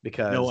all,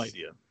 because no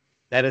idea.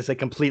 That is a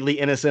completely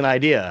innocent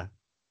idea.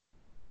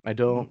 I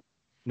don't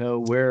know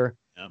where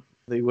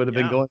they would have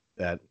been going with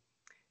that,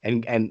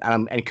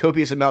 and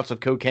copious amounts of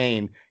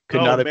cocaine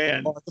could not have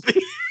been.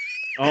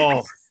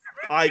 Oh,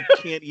 I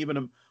can't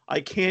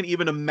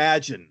even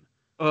imagine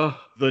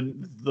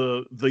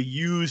the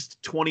used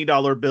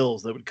 $20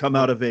 bills that would come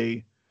out of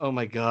a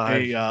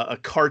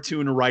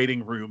cartoon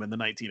writing room in the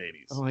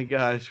 1980s. Oh my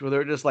gosh, where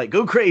they're just like,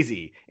 go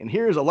crazy, and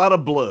here's a lot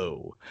of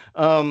blow.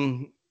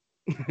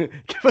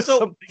 Give us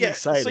something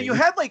exciting. So you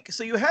had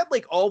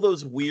like all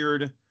those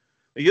weird.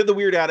 You had the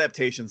weird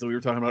adaptations that we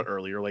were talking about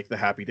earlier, like the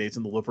Happy Days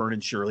and the Laverne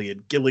and Shirley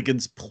and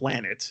Gilligan's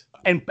Planet.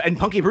 And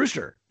Punky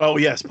Brewster. Oh,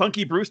 yes.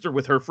 Punky Brewster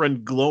with her friend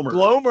Glomer.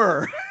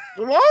 Glomer,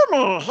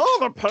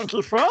 hello,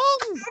 Punky friend.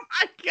 Oh,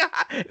 my God.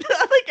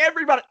 I think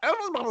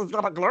everybody's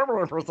got a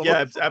Glomer person.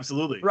 Yeah,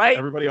 absolutely. Right?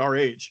 Everybody our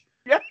age.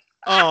 Yeah.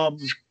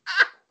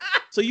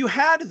 So you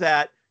had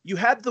that. You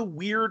had the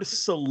weird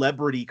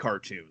celebrity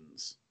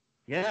cartoons.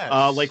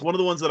 Yeah. Like one of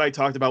the ones that I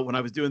talked about when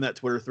I was doing that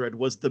Twitter thread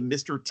was the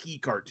Mr. T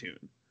cartoon.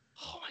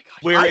 Oh my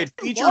gosh. where I it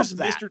features love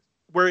that.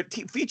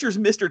 features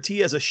Mr.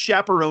 T as a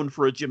chaperone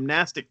for a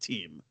gymnastic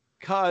team.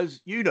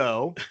 Cause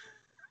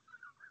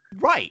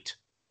right.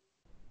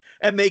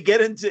 And they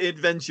get into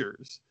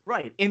adventures.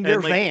 Right. In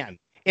their like, van.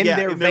 In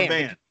their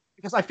van.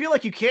 Because I feel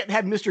like you can't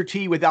have Mr.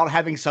 T without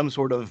having some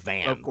sort of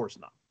van. Of course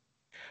not.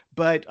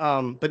 But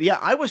yeah,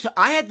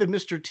 I had the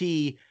Mr.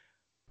 T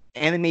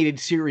animated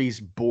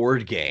series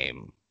board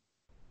game.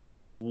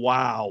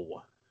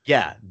 Wow.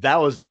 Yeah, that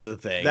was the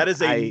thing. That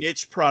is a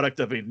niche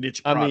product of a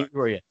niche product. I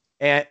mean,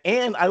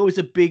 and I was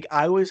a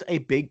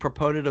big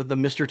proponent of the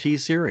Mr. T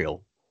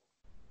cereal,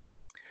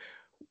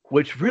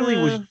 which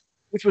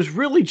was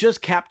really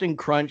just Captain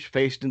Crunch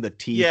faced in the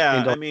T. Yeah,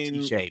 into I mean,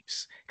 T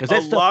shapes, because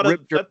that stuff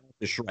ripped your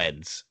to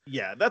shreds.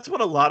 Yeah, that's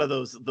what a lot of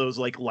those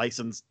like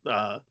licensed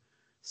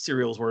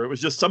cereals were. It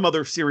was just some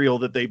other cereal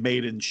that they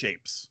made in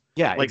shapes.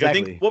 Yeah, like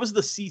exactly. I think, what was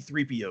the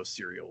C-3PO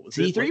cereal? Was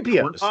C-3PO it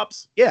like Corn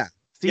Pops? Yeah,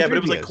 yeah, but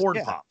it was like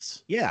Corn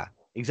Pops. Yeah,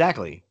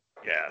 exactly.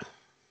 Yeah.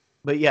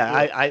 But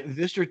yeah, I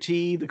Mr.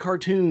 T the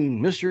cartoon,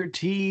 Mr.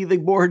 T the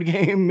board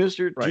game,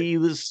 Mr. T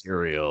the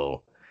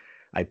cereal.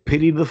 I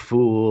pity the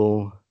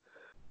fool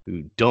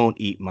who don't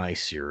eat my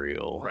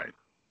cereal. Right.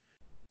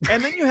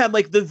 And then you had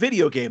like the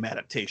video game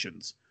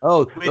adaptations.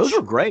 Oh, those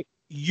were great.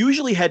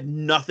 Usually had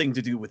nothing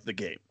to do with the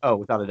game. Oh,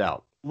 without a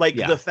doubt. Like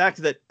the fact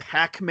that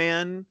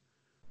Pac-Man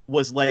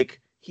was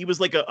like, he was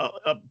like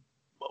a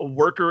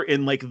worker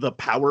in like the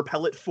power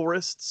pellet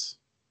forests.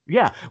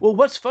 Yeah. Well,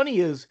 what's funny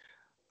is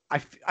I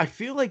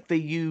feel like they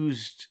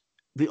used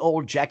the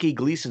old Jackie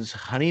Gleason's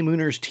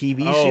Honeymooners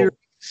TV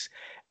series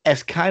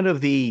as kind of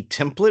the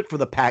template for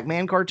the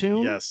Pac-Man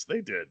cartoon. Yes,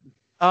 they did.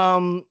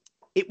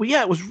 It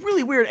was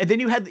really weird. And then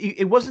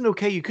it wasn't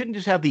okay. You couldn't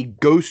just have the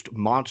ghost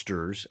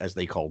monsters, as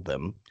they called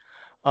them.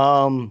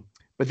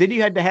 But then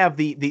you had to have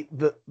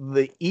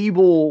the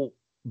evil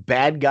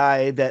bad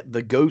guy that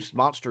the ghost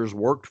monsters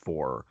worked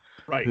for.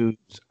 Right. Who's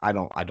I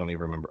don't even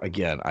remember.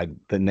 Again,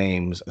 the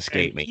names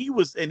escape me. He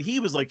was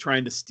like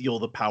trying to steal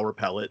the power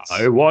pellets.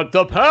 I want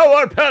the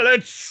power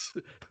pellets.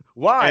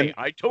 Why?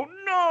 I don't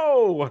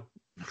know.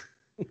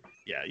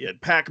 Yeah, you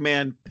had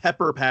Pac-Man,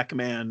 Pepper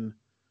Pac-Man,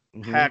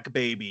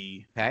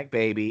 Pac-Baby.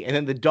 Pac-Baby. And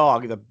then the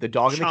dog, the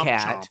dog and the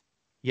cat. Chomp.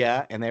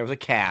 Yeah, and there was a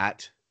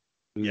cat.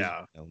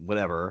 Yeah.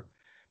 Whatever.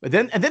 But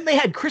then they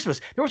had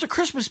Christmas. There was a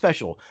Christmas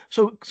special.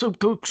 So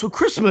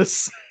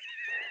Christmas.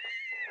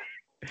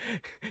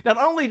 Not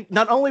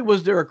only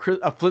was there a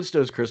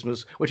Flintstones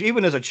Christmas, which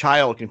even as a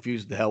child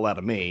confused the hell out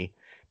of me,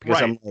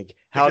 because I'm like,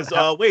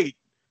 wait,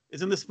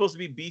 isn't this supposed to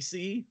be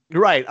BC?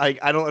 Right.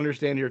 I don't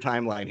understand your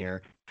timeline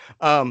here.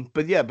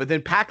 But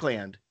then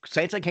Pac-Land.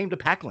 Santa came to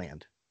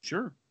Pac-Land.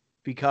 Sure.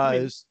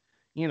 Because,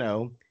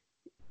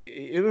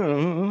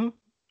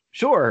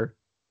 sure.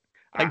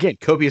 Again,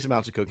 copious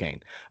amounts of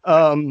cocaine.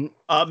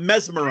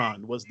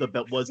 Mesmeron was the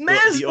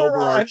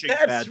overarching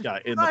bad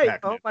guy in the Pac-Man.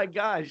 Oh my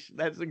gosh,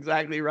 that's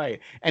exactly right.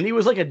 And he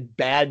was like a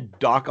bad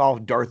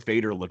dock-off Darth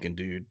Vader looking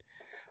dude.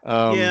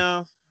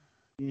 Yeah.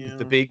 With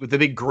the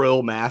big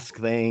grill mask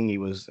thing. He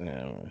was.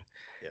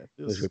 But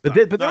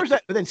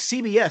then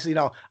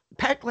CBS,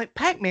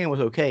 Pac-Man was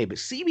okay, but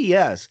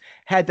CBS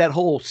had that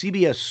whole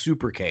CBS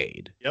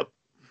Supercade. Yep.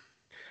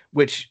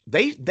 Which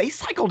they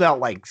cycled out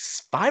like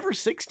 5 or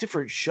 6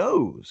 different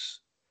shows.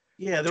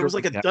 Yeah, there was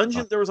like a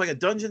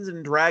Dungeons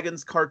and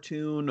Dragons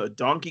cartoon, a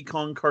Donkey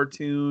Kong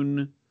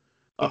cartoon,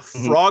 a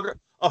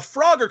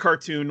Frogger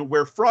cartoon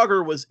where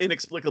Frogger was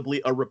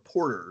inexplicably a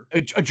reporter,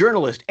 a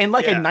journalist, and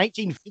like a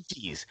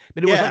 1950s,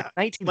 but it was like a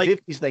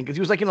 1950s thing because he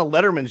was like in a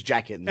Letterman's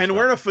jacket and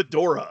wearing a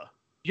fedora.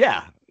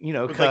 Yeah,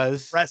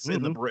 because press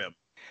in the brim.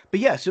 But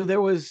yeah, so there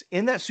was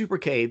in that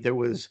Supercade there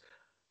was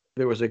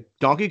a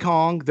Donkey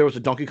Kong, there was a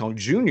Donkey Kong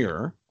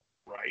Jr.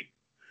 Right.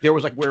 There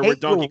was where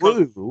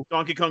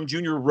Donkey Kong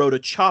Jr. rode a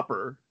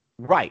chopper.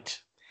 Right.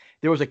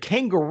 There was a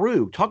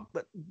kangaroo.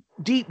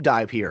 Deep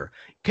dive here.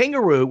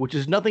 Kangaroo, which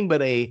is nothing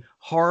but a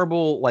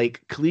horrible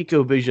like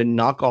ColecoVision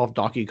knockoff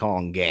Donkey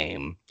Kong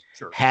game,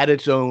 had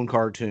its own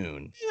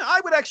cartoon. Yeah, I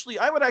would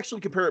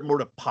actually compare it more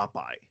to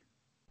Popeye.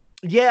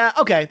 Yeah.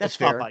 Okay, that's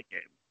fair. Popeye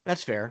game.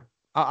 That's fair.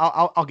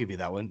 I'll give you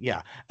that one.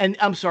 Yeah. And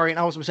I'm sorry, and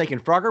I was mistaken.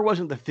 Frogger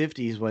wasn't the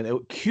 50s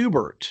when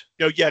Q*bert.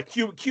 Oh yeah,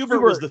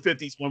 Q*bert was the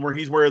 50s one where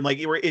he's wearing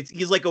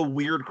he's like a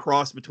weird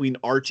cross between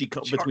Archie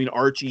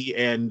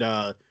and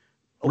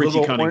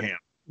Richie Cunningham.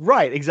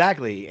 Right,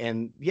 exactly.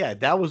 And yeah,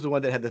 that was the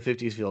one that had the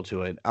 50s feel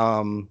to it.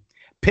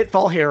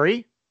 Pitfall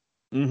Harry.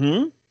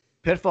 Mm-hmm.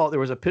 Pitfall, there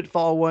was a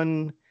Pitfall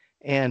one,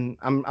 and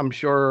I'm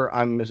sure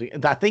I'm missing.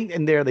 I think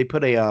in there they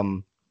put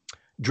a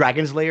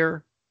Dragon's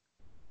Lair.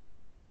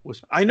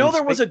 I know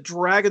there was a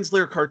Dragon's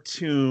Lair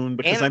cartoon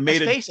because I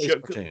made a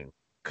joke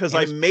because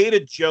I made a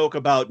joke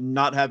about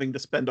not having to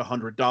spend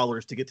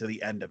 $100 to get to the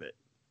end of it.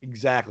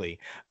 Exactly.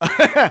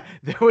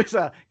 There was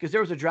a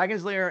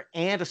Dragon's Lair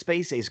and a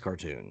Space Ace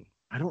cartoon.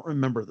 I don't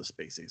remember the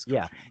Space Ace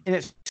cartoon. Yeah, and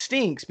it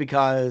stinks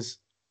because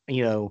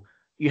you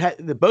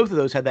had both of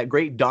those had that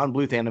great Don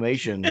Bluth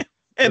animation.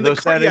 And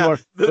those Saturday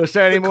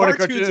morning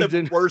cartoons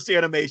have worse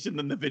animation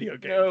than the video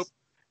games.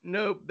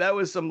 Nope. That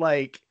was some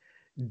like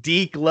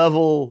Deke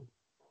level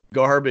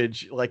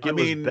garbage. Like I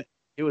mean,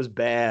 it was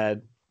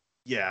bad.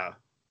 yeah,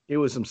 It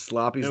was some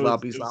sloppy it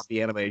was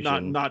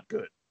animation. not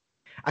good.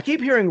 I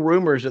keep hearing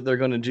rumors that they're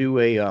going to do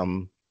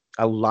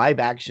a live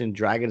action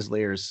Dragon's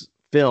Lairs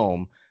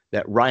film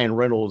that Ryan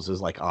Reynolds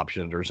is like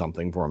optioned or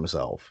something for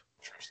himself.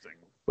 Interesting.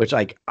 Which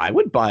like I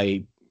would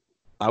buy.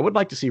 I would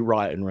like to see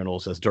Ryan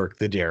Reynolds as Dirk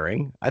the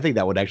Daring. I think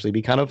that would actually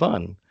be kind of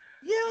fun.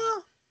 Yeah,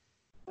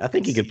 I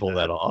think he could pull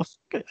that off.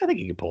 I think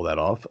he could pull that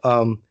off.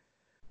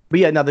 But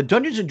yeah, now the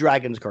Dungeons and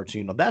Dragons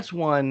cartoon, now that's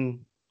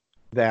one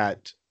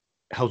that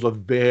has a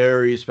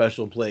very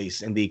special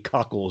place in the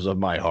cockles of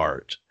my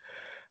heart.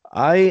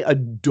 I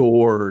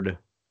adored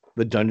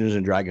the Dungeons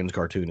and Dragons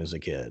cartoon as a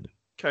kid.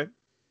 Okay.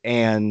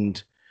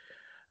 And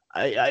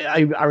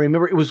I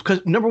remember it was because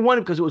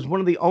it was one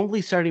of the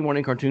only Saturday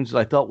morning cartoons that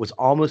I felt was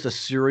almost a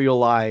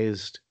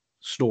serialized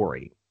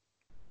story.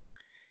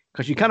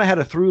 Because you kind of had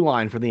a through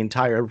line for the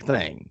entire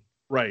thing.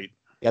 Right.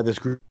 You had this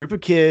group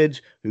of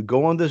kids who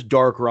go on this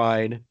dark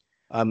ride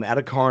at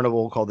a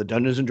carnival called the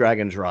Dungeons and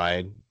Dragons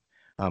ride.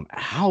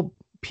 How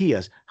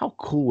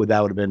cool would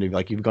that have been if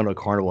like you've gone to a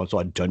carnival and saw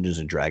a Dungeons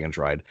and Dragons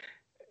ride?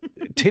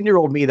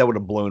 10-year-old me, that would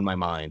have blown my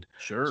mind.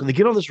 Sure. So they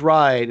get on this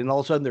ride and all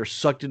of a sudden they're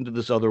sucked into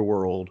this other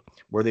world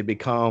where they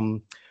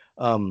become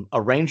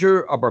a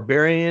ranger, a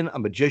barbarian, a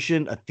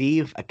magician, a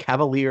thief, a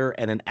cavalier,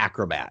 and an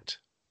acrobat.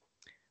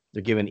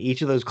 They're given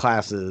each of those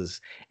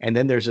classes. And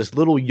then there's this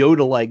little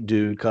Yoda-like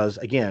dude, because,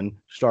 again,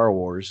 Star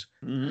Wars,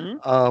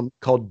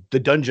 called the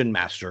Dungeon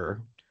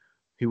Master,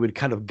 who would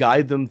kind of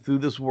guide them through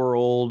this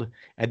world.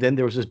 And then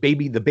there was the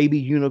baby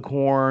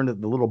unicorn,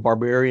 the little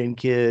barbarian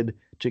kid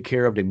took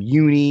care of them,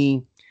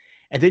 Uni.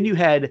 And then you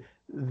had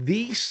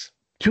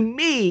to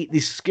me, the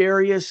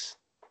scariest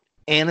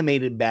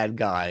animated bad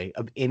guy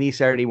of any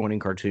Saturday morning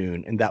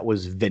cartoon, and that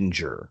was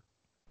Venger.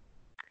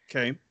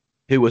 Okay.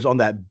 Who was on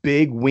that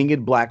big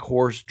winged black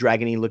horse,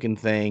 dragony looking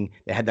thing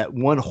that had that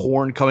one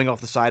horn coming off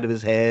the side of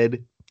his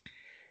head.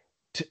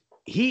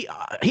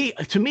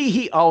 To me,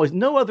 he always,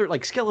 no other,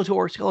 like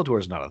Skeletor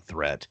is not a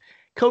threat.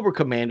 Cobra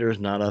Commander is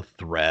not a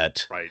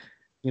threat. Right.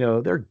 You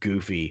know, they're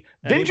goofy.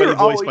 Anybody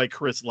voiced by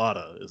Chris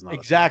Latta is not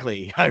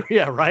exactly.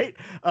 Yeah, right.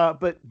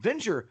 But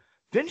Venger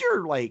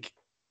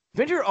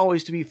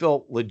always to me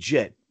felt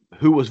legit.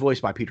 Who was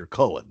voiced by Peter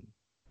Cullen.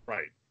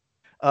 Right.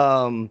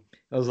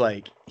 I was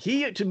like,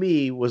 he to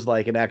me was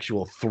like an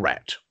actual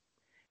threat.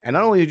 And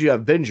not only did you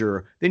have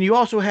Venger, then you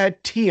also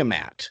had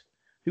Tiamat,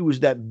 who was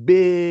that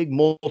big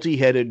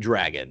multi-headed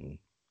dragon.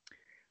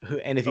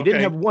 And if you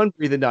didn't have one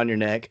breathing down your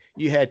neck,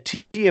 you had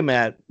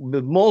Tiamat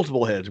with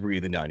multiple heads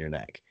breathing down your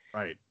neck.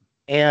 Right.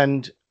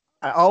 And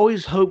I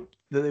always hoped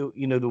that,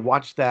 to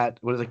watch that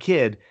when I was a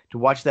kid, to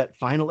watch that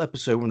final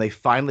episode when they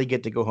finally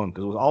get to go home.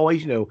 Because it was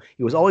always,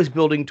 he was always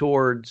building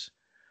towards,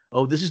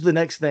 oh, this is the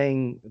next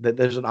thing, that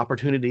there's an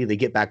opportunity they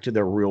get back to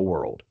their real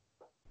world.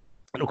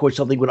 And of course,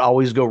 something would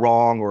always go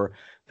wrong, or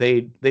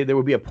there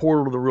would be a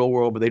portal to the real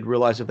world, but they'd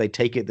realize if they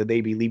take it that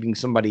they'd be leaving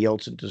somebody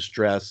else in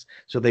distress,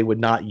 so they would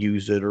not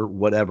use it or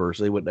whatever.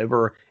 So they would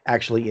never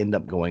actually end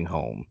up going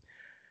home.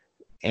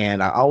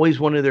 And I always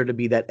wanted there to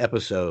be that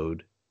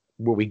episode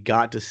where we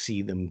got to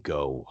see them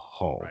go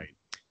home. Right.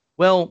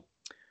 Well,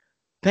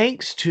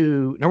 thanks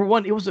to number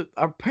one,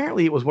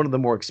 apparently it was one of the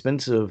more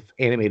expensive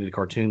animated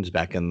cartoons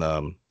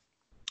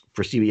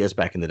for CBS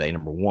back in the day,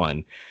 number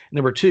one.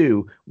 Number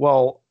two,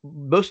 well,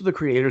 most of the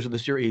creators of the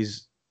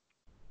series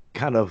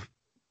kind of,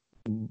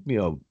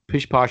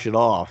 pish-posh it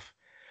off.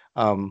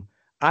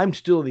 I'm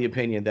still of the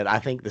opinion that I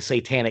think the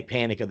Satanic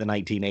Panic of the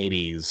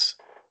 1980s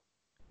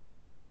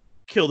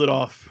killed it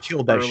off.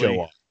 Killed that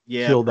show off.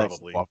 Yeah, killed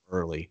probably. that show off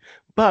early.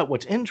 But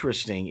what's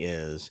interesting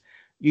is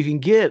you can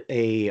get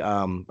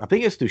I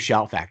think it's through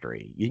Shout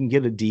Factory. You can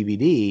get a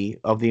DVD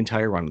of the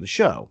entire run of the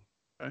show,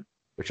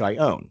 which I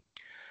own.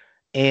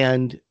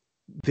 And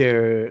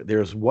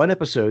there's one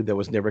episode that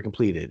was never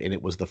completed, and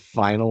it was the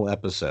final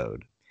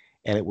episode,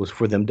 and it was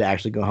for them to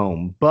actually go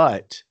home.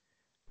 But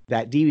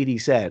that DVD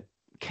set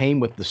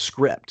came with the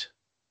script.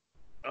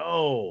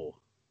 Oh.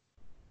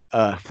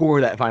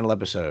 For that final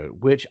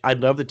episode, which I'd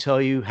love to tell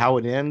you how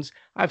it ends.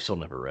 I've still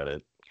never read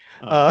it.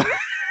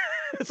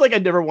 It's like I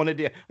never wanted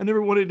to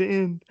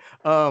end.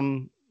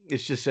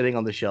 It's just sitting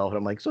on the shelf, and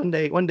I'm like,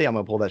 one day I'm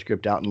gonna pull that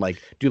script out and like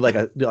do like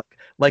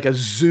a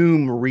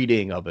Zoom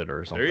reading of it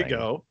or something. There you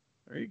go.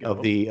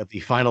 Of the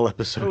final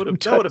episode.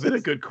 That would have been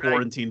a good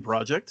quarantine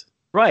project.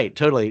 Right.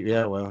 Totally.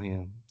 Yeah. Well,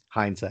 yeah.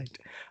 Hindsight.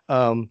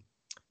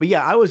 But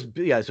yeah,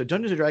 so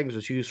Dungeons and Dragons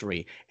was huge for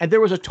me. And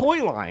there was a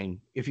toy line,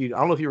 I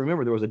don't know if you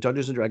remember, there was a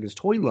Dungeons and Dragons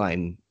toy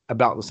line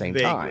about the same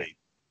time.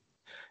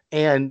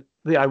 And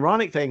the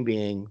ironic thing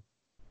being,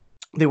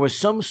 there was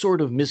some sort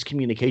of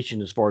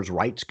miscommunication as far as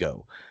rights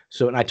go.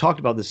 So, and I talked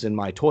about this in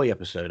my toy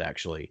episode,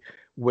 actually,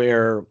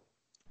 where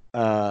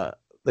the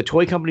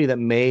toy company that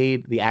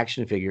made the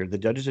action figure, the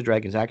Dungeons and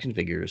Dragons action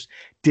figures,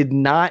 did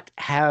not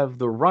have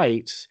the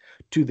rights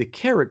to the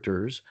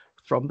characters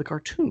from the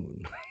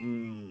cartoon.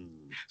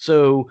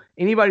 So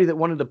anybody that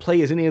wanted to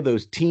play as any of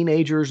those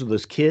teenagers or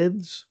those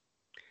kids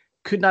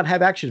could not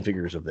have action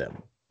figures of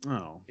them.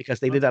 Oh. Because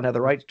they did not have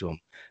the rights to them.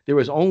 There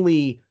was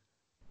only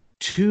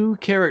 2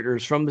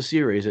 characters from the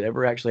series that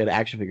ever actually had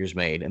action figures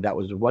made, and that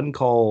was one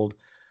called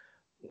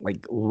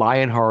like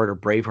Lionheart or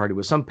Braveheart. It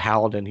was some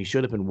paladin. He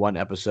showed up in one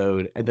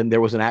episode, and then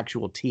there was an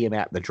actual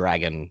Tiamat the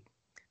dragon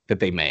that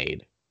they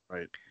made.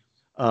 Right.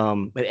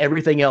 But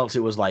everything else,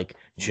 it was like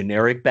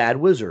generic bad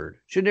wizard,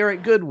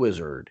 generic good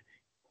wizard,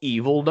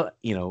 evil,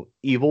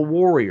 evil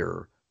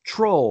warrior,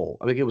 troll.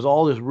 I mean, it was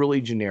all this really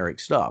generic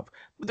stuff.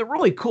 But they're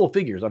really cool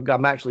figures.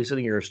 I'm actually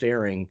sitting here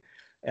staring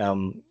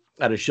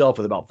at a shelf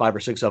with about 5 or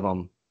 6 of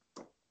them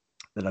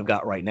that I've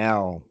got right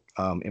now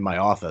in my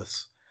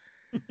office.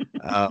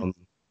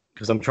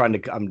 Because I'm trying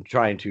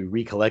to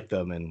recollect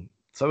them, and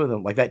some of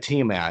them, like that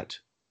Tiamat,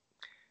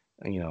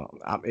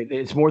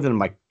 it's more than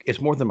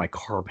my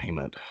car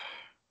payment.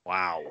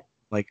 Wow.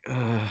 Like,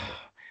 I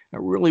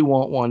really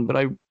want one, but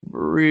I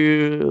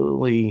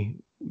really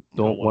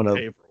don't want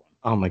to.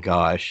 Oh my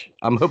gosh,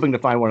 I'm hoping to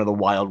find one of the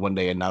wild one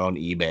day and not on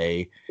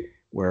eBay,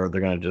 where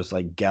they're gonna just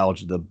like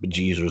gouge the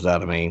bejesus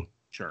out of me.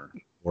 Sure.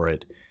 For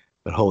it,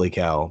 but holy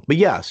cow! But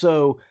yeah,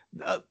 so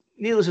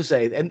needless to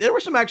say, and there were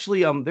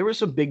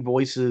some big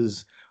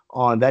voices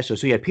on that show.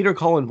 So you had Peter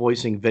Cullen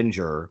voicing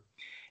Venger,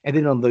 and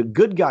then on the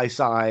good guy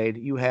side,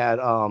 you had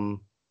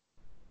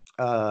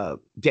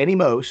Danny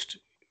Most.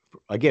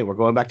 Again, we're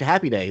going back to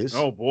Happy Days.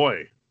 Oh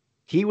boy,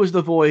 he was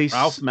the voice.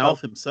 Ralph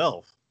Mouth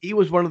himself. He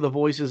was one of the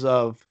voices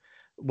of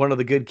one of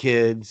the good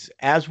kids,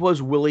 as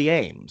was Willie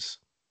Ames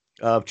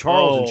of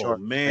Charles and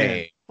Charles.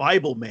 Man,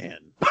 Bible Man.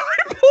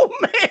 Bible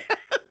Man.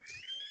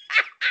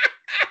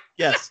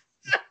 Yes.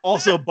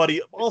 Also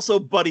Buddy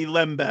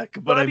Lembeck,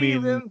 but Buddy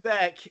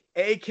Lembeck,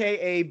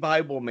 aka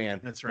Bible Man.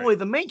 That's right. Boy,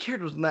 the main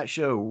characters in that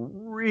show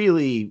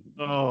really.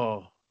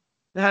 Oh,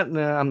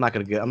 I'm not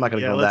gonna go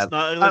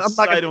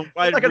that.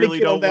 I really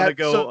don't want to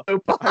go.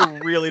 I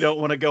really don't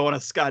want to go on a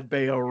Scott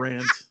Baio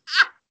rant.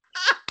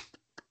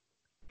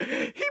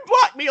 He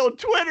blocked me on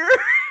Twitter.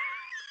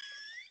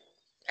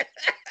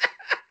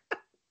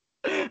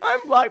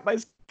 I'm blocked by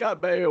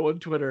Scott Baio on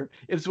Twitter.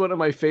 It's one of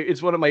my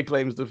It's one of my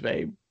claims to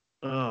fame.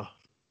 Oh.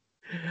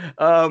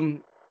 So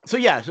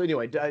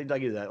anyway,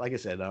 like I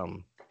said,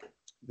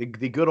 the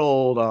good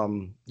old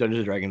Dungeons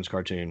and Dragons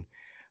cartoon.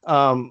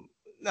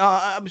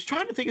 I was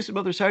trying to think of some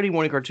other Saturday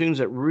morning cartoons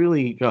that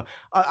really.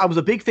 I was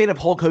a big fan of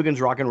Hulk Hogan's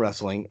Rockin'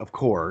 Wrestling, of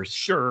course.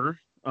 Sure.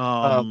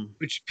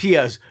 Which,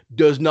 P.S.,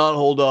 does not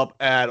hold up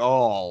at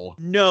all.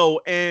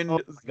 No,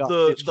 and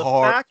it's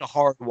a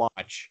hard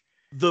watch.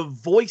 The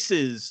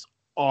voices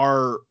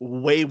are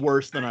way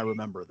worse than I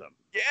remember them.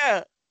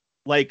 Yeah.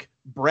 Like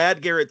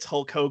Brad Garrett's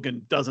Hulk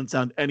Hogan doesn't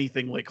sound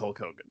anything like Hulk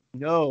Hogan.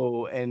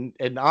 No, and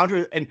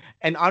Andre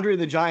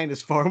the Giant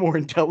is far more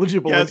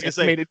intelligible. Yeah, I was gonna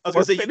say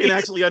you can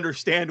actually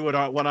understand what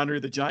Andre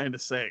the Giant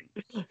is saying.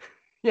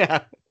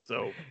 Yeah.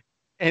 So,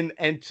 and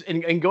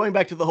going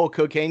back to the whole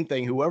cocaine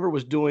thing, whoever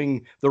was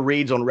doing the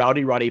reads on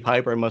Roddy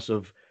Piper must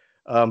have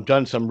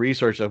done some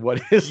research of what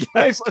his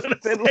life was.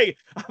 I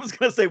was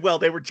gonna say, well,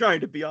 they were trying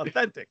to be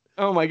authentic.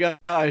 Oh my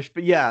gosh!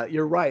 But yeah,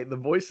 you're right. The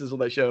voices on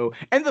that show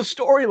and the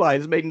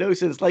storylines made no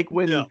sense. Like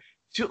when,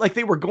 like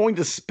they were going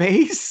to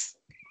space.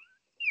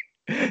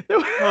 Man!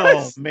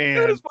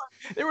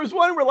 There was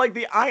one where like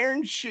the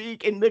Iron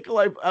Sheik and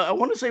Nikolai. I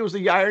want to say it was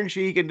the Iron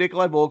Sheik and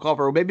Nikolai Volkov,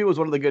 or maybe it was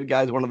one of the good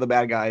guys, one of the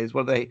bad guys.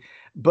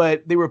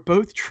 But they were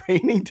both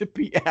training to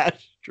be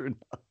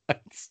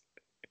astronauts.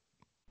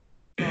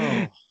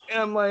 And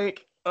I'm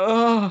like,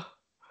 I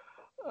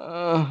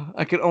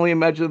can only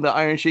imagine the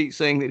Iron Sheik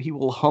saying that he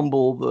will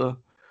humble the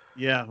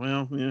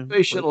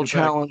Space Shuttle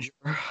Challenger.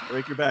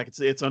 Break your back.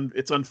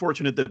 It's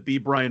unfortunate that B.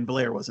 Brian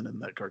Blair wasn't in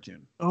that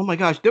cartoon. Oh my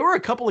gosh, there were a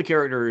couple of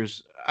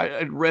characters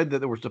I'd read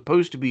that were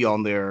supposed to be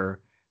on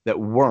there that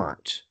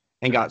weren't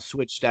and got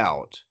switched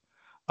out.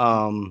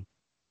 And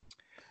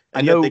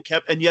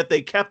yet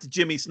they kept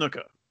Jimmy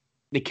Snuka.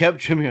 They kept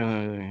Jimmy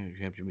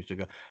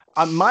Snuka.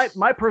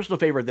 My personal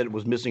favorite that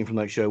was missing from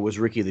that show was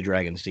Ricky the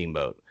Dragon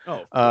Steamboat.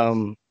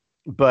 Oh,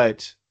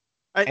 but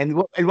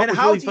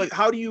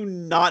how do you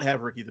not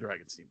have Ricky the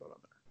Dragon Steamboat on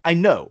there? I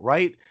know,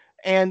 right?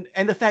 And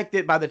the fact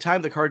that by the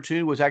time the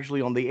cartoon was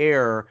actually on the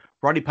air,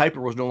 Roddy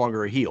Piper was no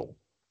longer a heel.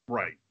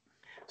 Right.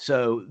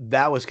 So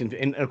that was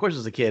and of course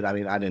as a kid, I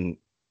mean, that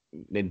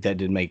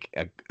didn't make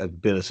a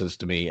bit of sense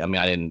to me. I mean,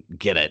 I didn't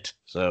get it,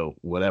 so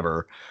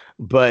whatever.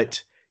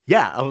 But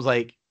yeah, I was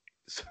like,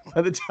 so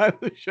by the time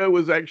the show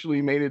was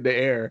actually made into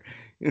air,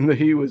 and that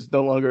he was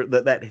no longer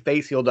that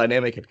face heel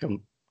dynamic had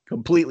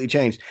completely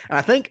changed. And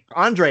I think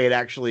Andre had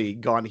actually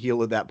gone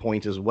heel at that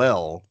point as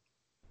well.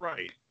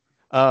 Right.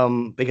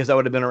 Because that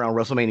would have been around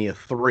WrestleMania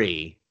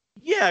 3.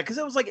 Yeah, because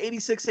it was like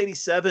 86,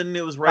 87.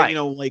 It was right.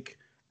 Like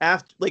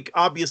after, like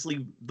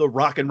obviously the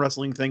rock and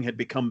wrestling thing had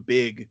become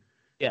big.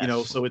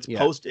 Yes. So it's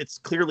it's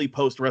clearly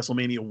post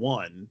WrestleMania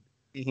 1.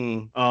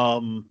 Mm-hmm.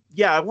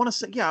 I want to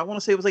say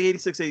it was like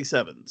 86,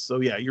 87.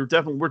 So yeah,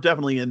 we're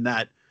definitely in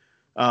that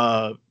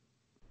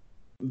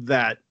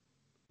that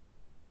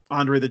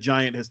Andre the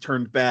Giant has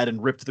turned bad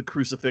and ripped the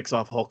crucifix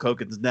off Hulk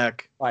Hogan's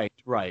neck.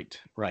 Right.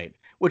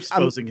 Which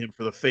exposing him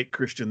for the fake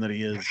Christian that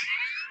he is.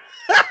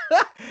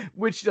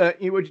 which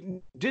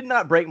did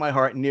not break my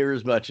heart near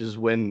as much as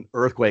when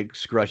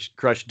earthquakes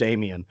crushed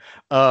Damien.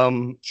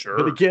 Sure.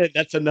 But again,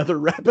 that's another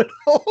rabbit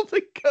hole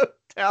to go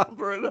down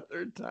for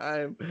another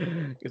time,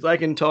 because I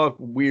can talk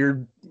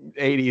weird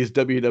 80s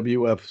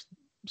WWF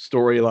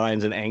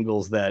storylines and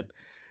angles that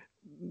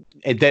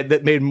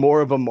made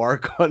more of a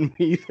mark on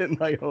me than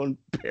my own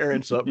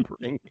parents'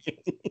 upbringing.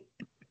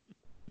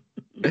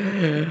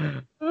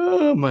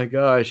 Oh my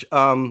gosh. Did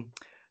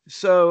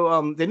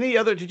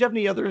you have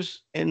any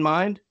others in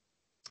mind?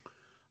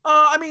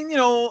 I mean,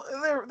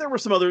 there were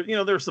some other,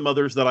 there are some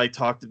others that I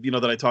talked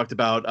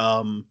about.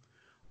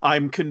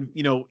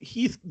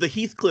 The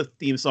Heathcliff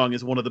theme song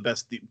is one of the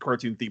best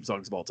cartoon theme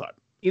songs of all time.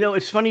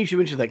 It's funny you should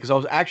mention that, because I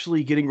was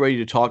actually getting ready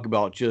to talk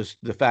about just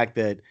the fact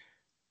that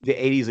the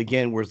 80s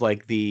again was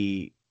like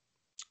the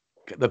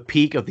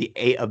peak of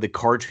the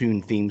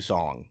cartoon theme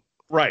song.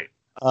 Right.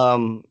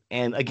 And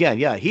again,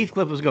 yeah,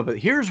 Heathcliff was good, but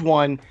here's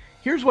one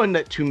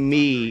that to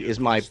me is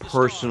my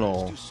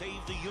personal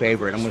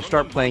favorite. I'm going to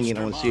start playing it.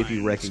 I want to see if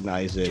you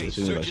recognize it as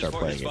soon as I start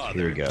playing it.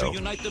 Here we go. To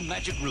unite the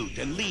magic root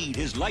and lead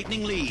his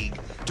lightning league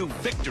to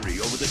victory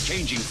over the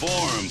changing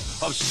form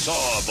of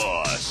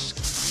Sawboss.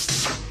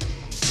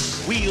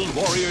 Wheeled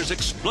warriors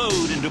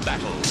explode into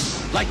battle.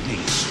 Lightning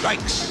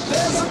strikes.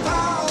 There's a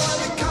power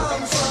that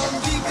comes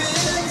from deep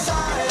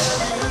inside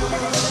of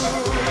you.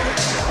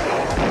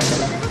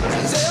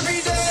 It's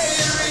every day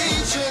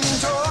reaching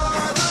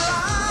toward the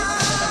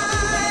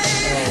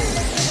light.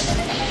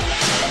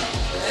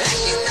 And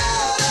you know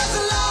there's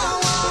a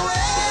long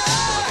way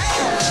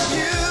ahead of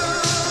you.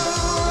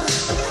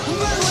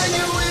 But when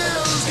your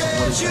wills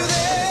get you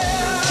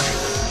there,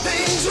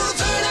 things will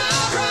turn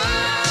out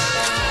right.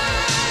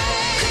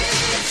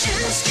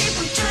 Just keep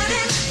on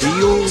turning.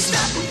 Wheeled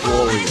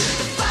warriors.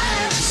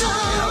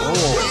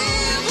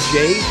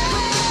 Jake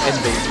and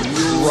the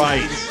Wheeled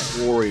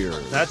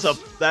Warriors.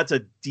 That's a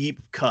deep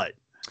cut.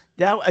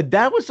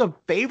 That was a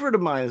favorite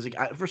of mine.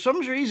 For some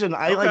reason,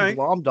 I like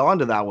glommed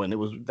onto that one.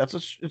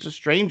 It's a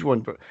strange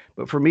one,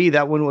 but for me,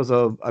 that one was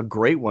a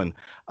great one.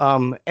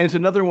 And it's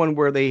another one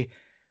where they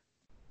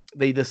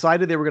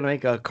decided they were going to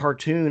make a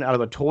cartoon out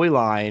of a toy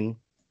line,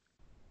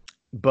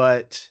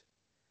 but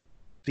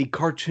the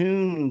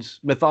cartoon's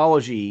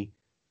mythology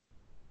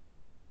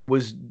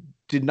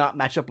did not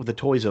match up with the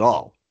toys at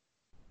all.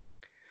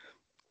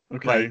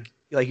 Okay.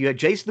 Like you had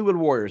Jason the Wheeled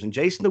Warriors, and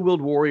Jason the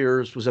Wheeled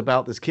Warriors was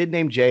about this kid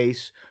named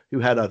Jace who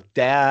had a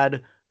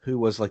dad who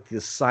was like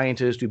this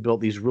scientist who built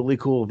these really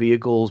cool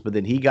vehicles, but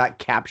then he got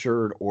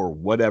captured or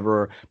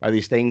whatever by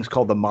these things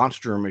called the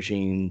monster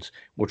machines,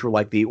 which were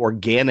like the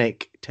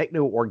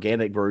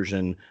techno-organic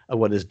version of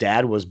what his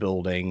dad was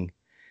building.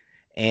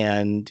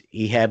 And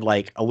he had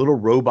like a little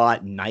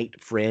robot knight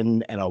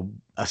friend and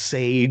a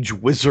sage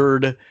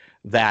wizard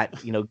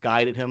that,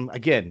 guided him.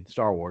 Again,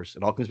 Star Wars.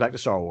 It all comes back to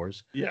Star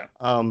Wars. Yeah.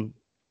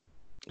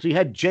 So you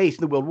had Jace and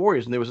the Wheeled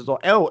Warriors, and there was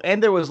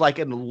and there was like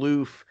an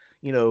aloof,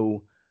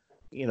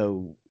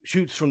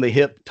 shoots from the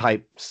hip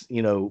type,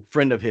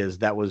 friend of his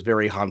that was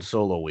very Han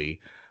Solo-y.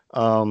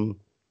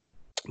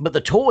 But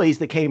the toys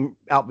that came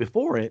out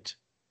before it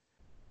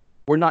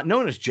were not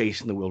known as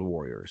Jace and the Wheeled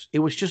Warriors. It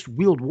was just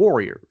Wheeled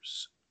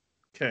Warriors.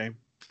 Okay.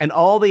 And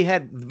all they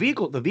had,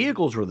 the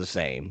vehicles were the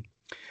same,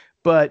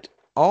 but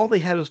all they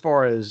had as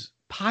far as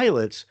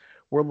pilots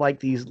were like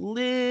these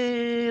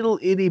little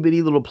itty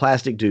bitty little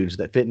plastic dudes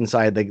that fit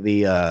inside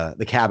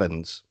the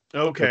cabins.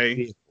 Okay. Of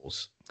the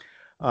vehicles,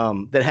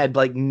 that had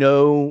like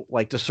no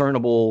like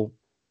discernible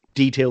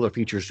detail or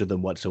features to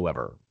them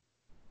whatsoever.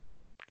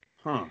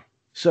 Huh.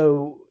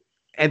 So,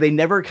 and they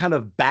never kind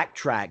of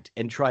backtracked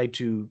and tried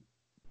to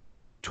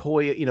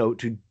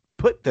to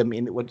put them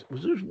in what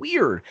was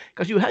weird,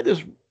 because you had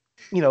this,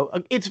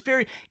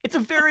 it's a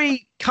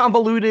very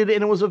convoluted,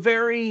 and it was a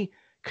very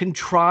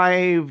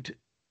contrived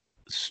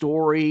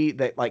story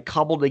that like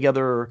cobbled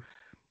together,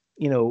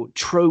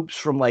 tropes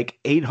from like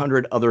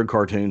 800 other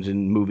cartoons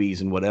and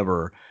movies and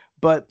whatever.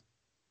 But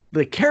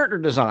the character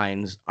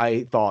designs,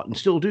 I thought and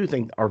still do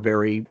think, are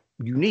very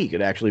unique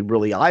and actually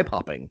really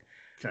eye-popping.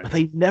 Okay. But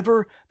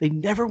they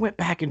never went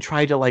back and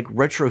tried to like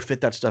retrofit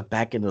that stuff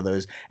back into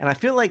those. And I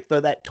feel like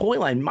that toy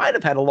line might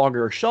have had a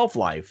longer shelf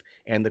life,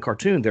 and the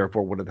cartoon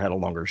therefore would have had a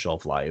longer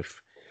shelf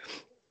life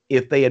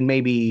if they had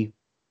maybe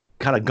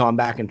kind of gone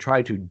back and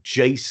tried to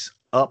jace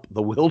up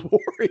the Wheeled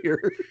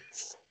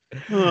Warriors.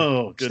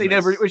 Oh,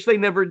 goodness. Which they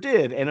never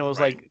did, and it was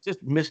like just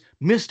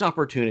missed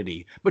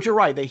opportunity. But you're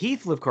right, the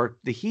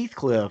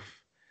Heathcliff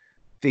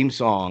theme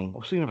song.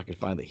 I'll see if I can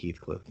find the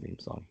Heathcliff theme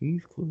song.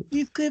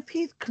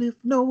 Heathcliff,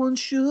 no one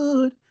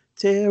should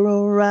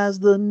terrorize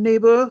the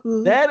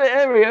neighborhood.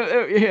 There we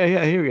go.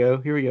 Yeah,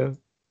 here we go.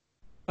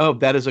 Oh,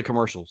 that is a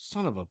commercial.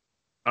 Son of a.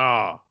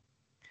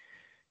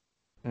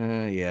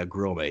 Yeah,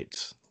 Grill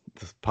Mates.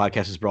 The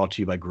podcast is brought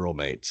to you by Grill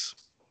Mates.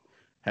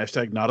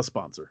 Hashtag not a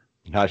sponsor.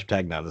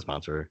 Hashtag not a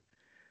sponsor.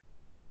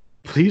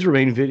 Please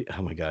remain video.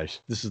 Oh my gosh,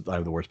 I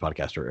have the worst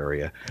podcaster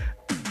area.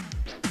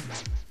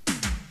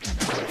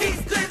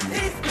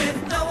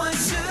 Heathcliff, no one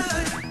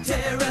should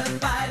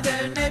terrify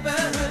their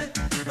neighborhood,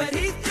 but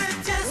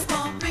Heathcliff just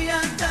won't be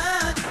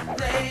undone.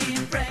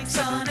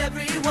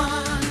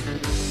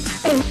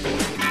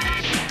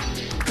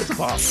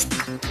 bop.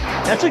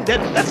 That's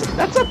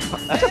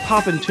a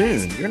poppin'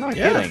 tune. You're not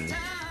kidding.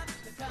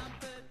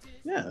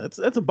 Yeah,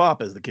 that's a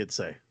bop, as the kids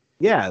say.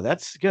 Yeah,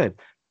 that's good.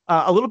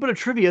 A little bit of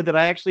trivia that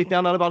I actually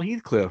found out about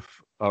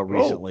Heathcliff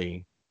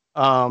recently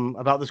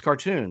about this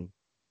cartoon.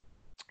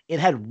 It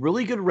had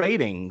really good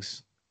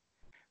ratings,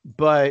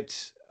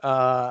 but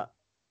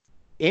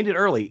ended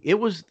early. It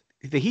was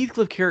the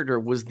Heathcliff character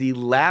was the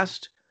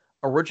last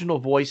original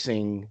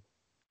voicing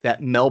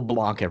that Mel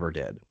Blanc ever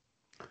did.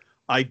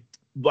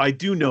 I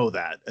do know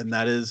that, and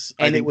that is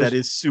I think that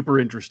is super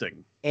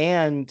interesting.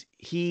 And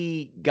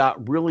he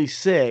got really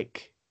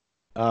sick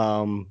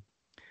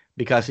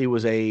because he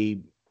was a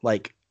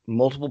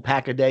multiple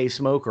pack a day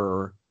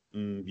smoker.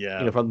 From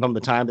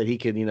the time that he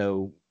could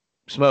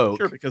smoke.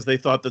 Sure, because they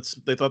thought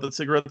that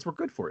cigarettes were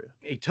good for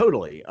you.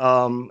 Totally.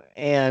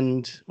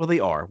 And well, they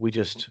are. We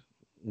just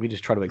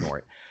try to ignore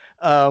it.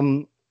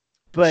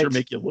 But sure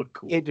make you look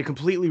cool. It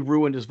completely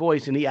ruined his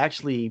voice, and he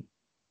actually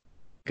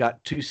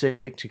got too sick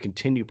to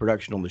continue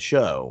production on the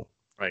show.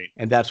 Right.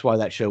 And that's why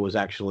that show was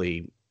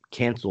actually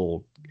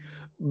canceled.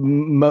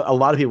 A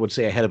lot of people would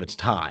say ahead of its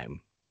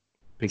time,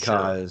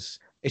 because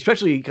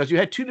especially because you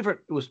had it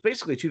was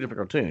basically two different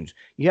cartoons.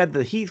 You had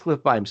the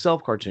Heathcliff by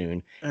himself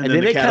cartoon, and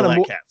then the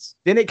Cadillac Cats.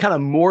 Then it kind of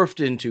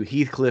morphed into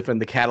Heathcliff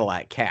and the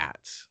Cadillac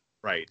Cats.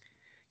 Right.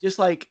 Just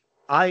like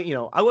I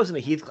wasn't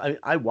a Heathcliff.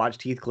 I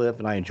watched Heathcliff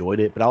and I enjoyed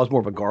it, but I was more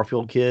of a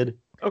Garfield kid.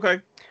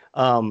 Okay.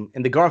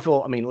 And the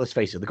Garfield, let's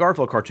face it, the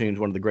Garfield cartoon is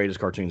one of the greatest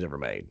cartoons ever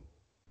made.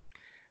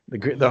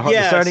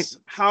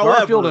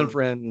 Garfield and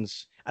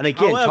Friends, and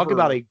again, talk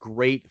about a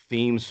great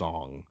theme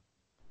song.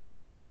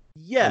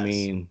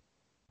 Yes.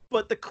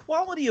 But the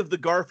quality of the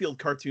Garfield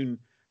cartoon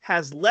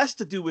has less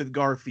to do with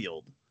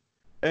Garfield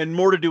and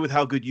more to do with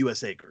how good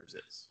U.S. Acres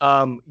is.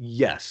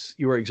 Yes,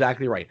 you were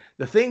exactly right.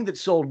 The thing that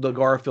sold the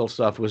Garfield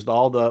stuff was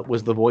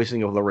the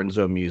voicing of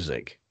Lorenzo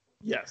music.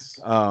 Yes.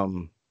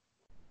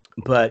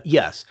 But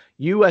yes,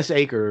 U.S.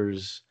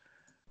 Acres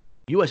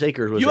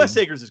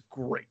is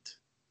great.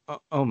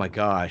 Oh my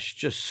gosh,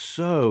 just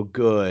so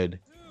good.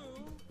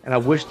 And I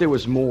wish there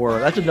was more.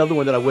 That's another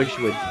one that I wish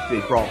would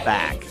be brought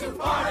back.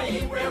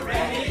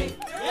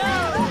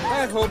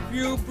 I hope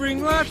you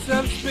bring lots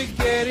of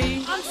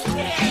spaghetti. I'm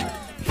scared.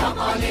 Come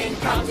on in,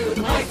 come to the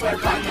place where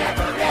fun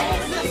never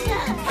ends.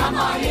 Come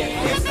on in,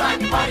 it's fun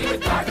to party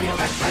with Garfield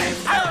and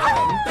friends.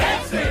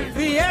 Dancing,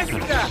 Fiesta,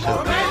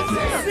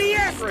 romancing,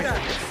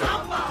 siesta,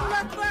 samba.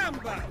 la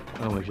bamba.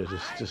 Oh my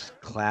gosh, just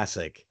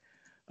classic.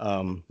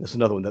 That's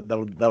another one that's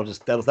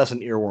an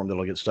earworm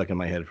that'll get stuck in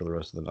my head for the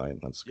rest of the night.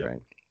 That's great.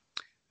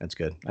 That's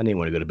good. I didn't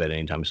want to go to bed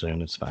anytime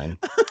soon. It's fine.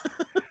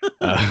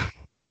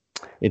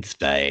 It's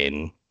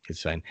fine.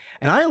 It's fine.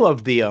 And I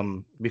love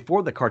the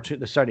before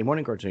the Saturday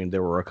morning cartoon,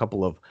 there were a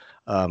couple of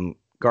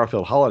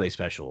Garfield holiday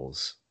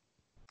specials.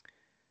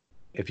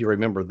 If you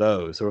remember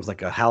those, there was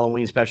like a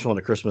Halloween special and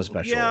a Christmas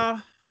special. Yeah,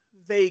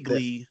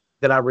 vaguely.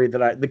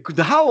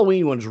 The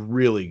Halloween one's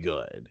really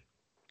good.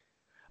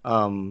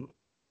 But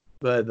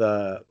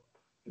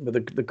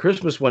the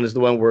Christmas one is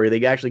the one where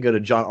they actually go to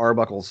John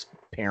Arbuckle's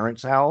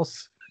parents'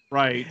 house.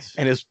 Right.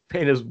 And his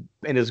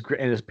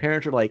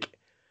parents are like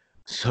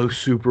so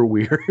super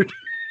weird.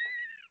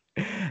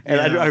 And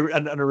I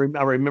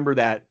remember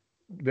that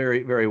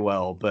very, very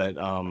well. But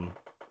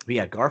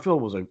yeah,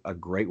 Garfield was a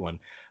great one.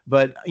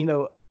 But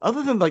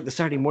other than like the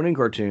Saturday morning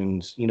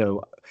cartoons,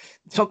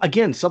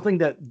 something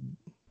that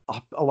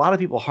a lot of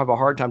people have a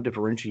hard time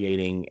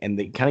differentiating, and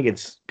it kind of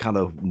gets kind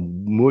of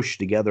mushed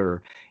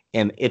together.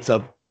 And this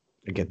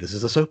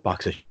is a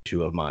soapbox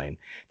issue of mine.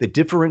 The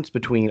difference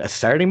between a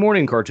Saturday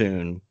morning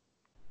cartoon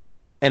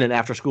and an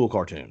after-school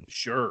cartoon.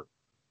 Sure.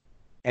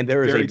 And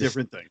there is very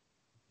different thing.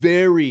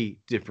 Very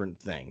different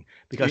thing.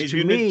 Because Teenage to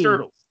Mutant me, Ninja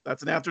Turtles.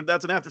 That's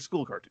an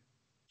after-school cartoon.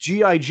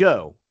 G.I.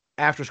 Joe,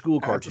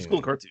 after-school cartoon.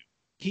 After-school cartoon.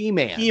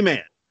 He-Man.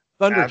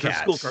 Thundercats.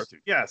 After-school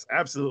cartoon. Yes,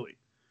 absolutely.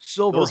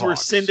 Silverhawks. Those were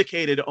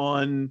syndicated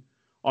on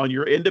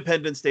your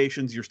independent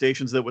stations, your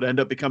stations that would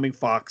end up becoming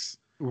Fox.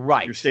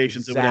 Right. Your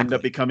stations that would end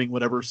up becoming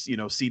whatever,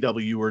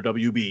 CW or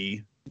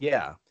WB.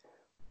 Yeah.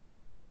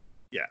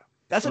 Yeah.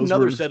 That's Those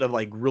another were... set of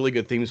like really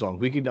good theme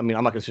songs. I'm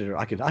not considering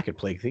I could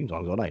play theme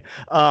songs all night.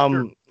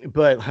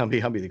 But I'll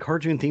be the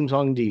cartoon theme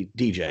song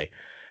DJ.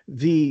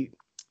 The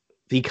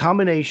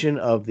combination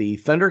of the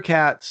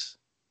Thundercats.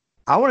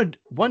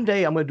 One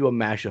day I'm gonna do a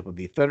mashup of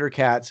the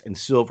Thundercats and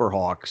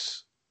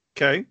Silverhawks.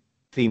 Okay.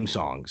 Theme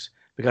songs,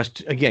 because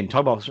again,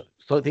 talk about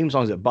theme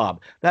songs that Bob.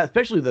 That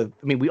especially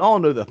we all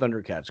know the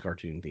Thundercats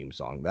cartoon theme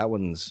song. That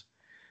one's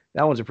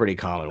a pretty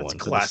common one.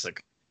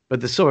 Classic.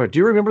 But the Silver. Do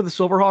you remember the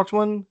Silverhawks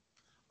one?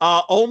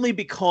 Only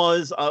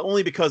because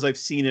I've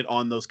seen it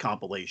on those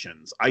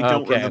compilations. I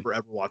don't remember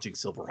ever watching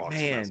Silverhawks.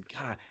 Man,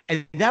 God,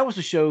 and that was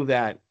a show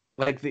that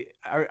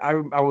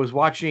I was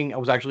watching. I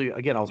was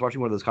watching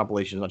one of those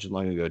compilations not too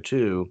long ago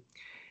too,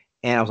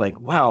 and I was like,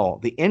 wow,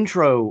 the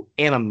intro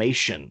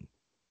animation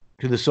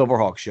to the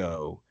Silverhawks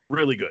show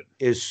really good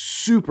is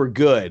super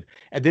good,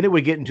 and then it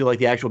would get into like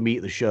the actual meat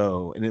of the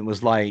show, and it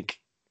was like,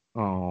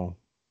 oh.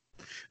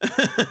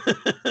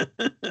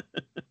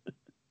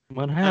 I'm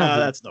What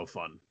happened? That's no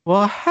fun.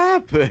 What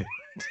happened?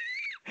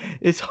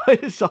 It's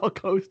all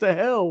goes to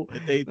hell.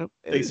 They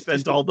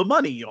spent all the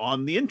money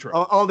on the intro.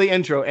 On the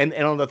intro and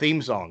on the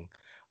theme song.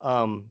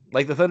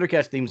 Like the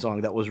Thundercats theme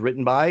song that was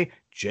written by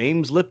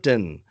James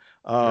Lipton.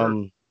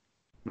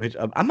 Which,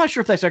 I'm not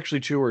sure if that's actually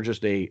true or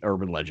just a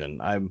urban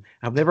legend.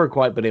 I've never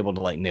quite been able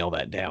to like nail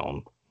that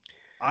down.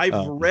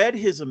 I've read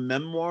his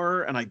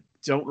memoir and I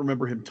don't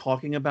remember him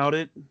talking about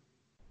it.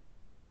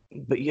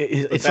 But yeah,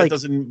 it's that like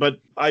doesn't. But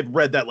I've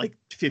read that like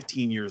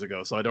 15 years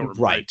ago, so I don't.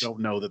 Right. I don't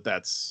know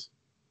that's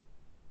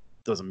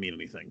doesn't mean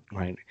anything.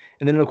 Right.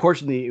 And then of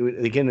course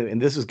again,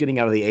 and this is getting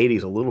out of the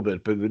 80s a little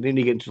bit, but then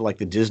you get into like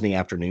the Disney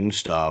afternoon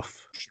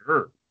stuff.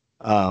 Sure.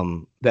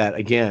 That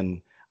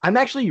again, I'm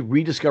actually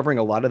rediscovering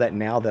a lot of that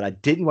now that I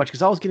didn't watch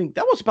because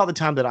that was about the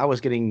time that I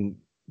was getting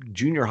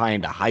junior high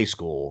into high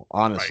school,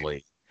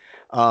 honestly.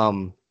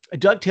 Right.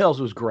 DuckTales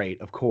was great,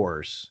 of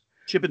course.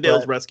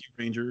 Chippendales Rescue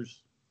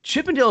Rangers.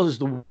 Chippendales is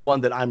the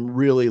one that I'm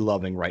really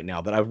loving right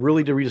now that I've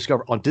really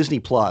rediscovered on Disney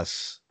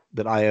Plus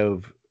that I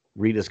have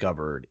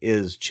rediscovered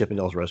is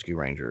Chippendales Rescue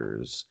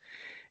Rangers.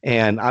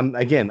 And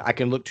I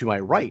can look to my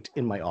right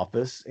in my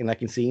office and I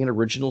can see an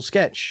original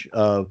sketch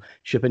of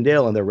Chip and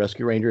Dale and their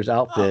Rescue Rangers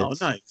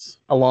outfits. Oh, nice.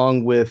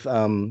 Along with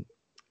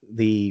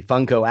the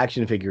Funko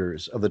action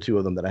figures of the two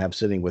of them that I have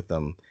sitting with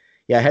them.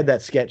 Yeah, I had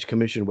that sketch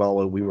commissioned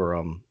while we were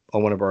on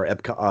one of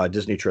our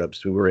Disney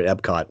trips. We were at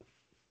Epcot.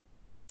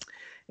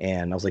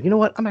 And I was like, you know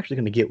what? I'm actually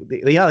going to get...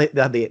 They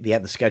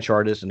had the sketch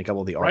artist and a couple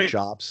of the art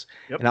shops.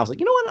 Yep. And I was like,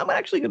 you know what? I'm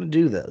actually going to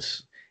do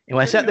this. And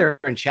when I sat there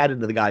and chatted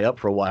to the guy up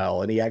for a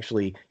while, and he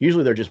actually...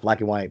 Usually they're just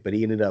black and white, but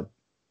he ended up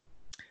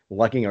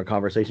liking our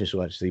conversation so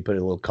much that he put a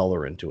little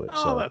color into it.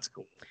 Oh, so that's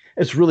cool.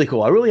 It's really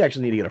cool. I really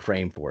actually need to get a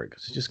frame for it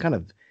because it just kind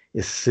of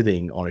is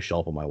sitting on a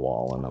shelf on my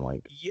wall. And I'm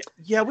like...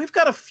 Yeah, we've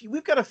got a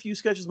few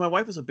sketches. My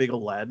wife is a big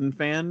Aladdin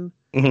fan.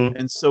 Mm-hmm.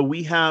 And so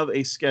we have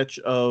a sketch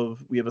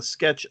of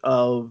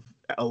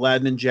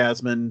Aladdin and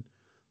Jasmine,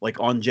 like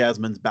on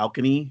Jasmine's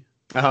balcony.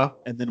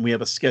 And then we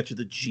have a sketch of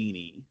the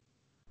genie.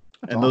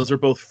 That's awesome. Those are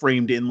both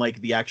framed in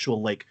like the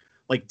actual like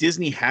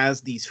Disney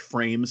has these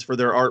frames for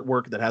their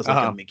artwork that has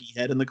like a Mickey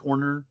head in the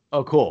corner.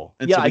 Oh, cool.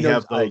 And so I know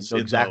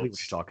exactly what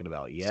you're talking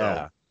about.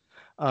 Yeah.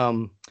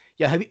 So.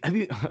 Yeah. Have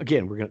you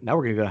again? We're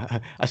gonna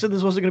go. I said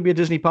this wasn't gonna be a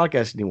Disney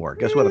podcast anymore.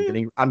 Guess what?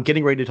 I'm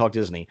getting ready to talk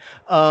Disney.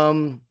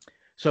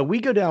 So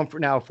we go down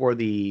for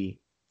the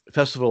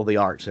Festival of the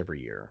Arts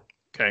every year.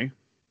 Okay.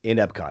 In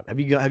Epcot.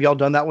 Have y'all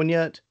done that one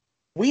yet?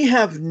 We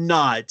have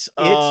not.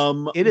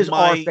 It is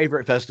our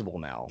favorite festival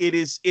now. It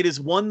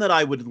is one that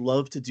I would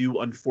love to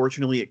do.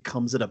 Unfortunately, it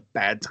comes at a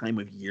bad time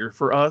of year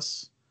for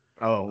us.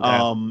 Oh,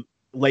 okay.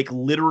 Like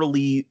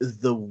literally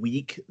the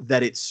week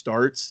that it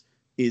starts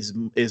is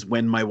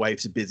when my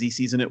wife's busy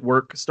season at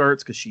work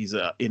starts because she's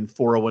in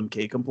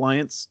 401k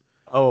compliance.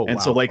 Oh, and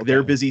so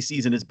their busy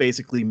season is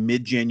basically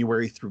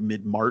mid-January through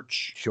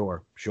mid-March.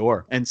 Sure.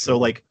 And so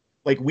like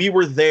we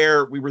were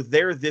there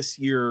this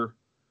year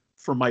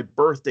for my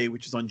birthday,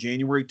 which is on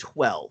January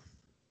 12th.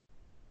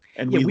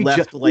 And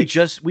we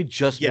just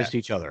missed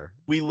each other.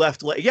 We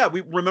left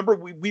we remember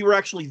we were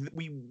actually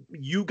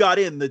you got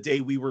in the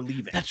day we were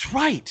leaving. That's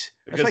right.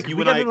 Because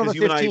you and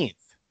I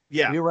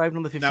yeah. We arrived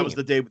on the 15th.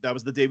 That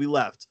was the day we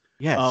left.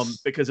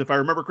 Yes. Because if I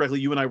remember correctly,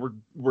 you and I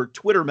were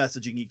Twitter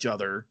messaging each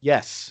other.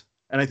 Yes.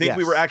 And I think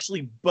we were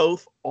actually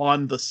both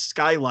on the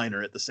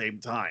Skyliner at the same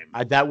time.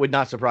 That would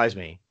not surprise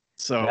me.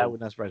 So that would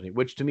not surprise me.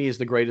 Which to me is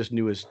the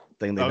newest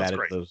thing they've added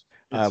to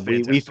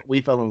those.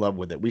 We fell in love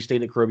with it. We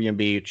stayed at Caribbean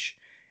Beach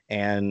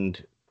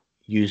and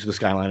used the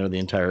Skyliner the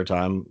entire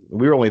time.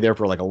 We were only there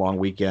for like a long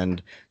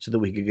weekend so that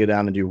we could go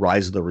down and do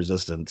Rise of the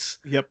Resistance.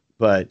 Yep.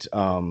 But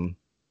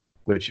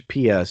which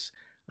P.S.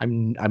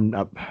 I'm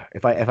not.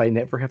 If I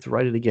never have to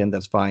write it again,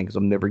 that's fine because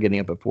I'm never getting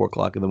up at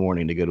 4:00 in the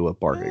morning to go to a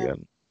park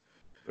again.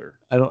 Sure.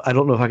 I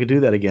don't know if I could do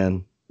that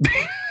again.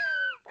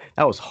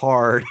 That was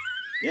hard.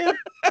 Yeah.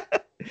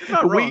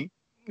 Not wrong.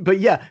 But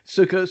yeah,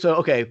 so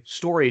okay,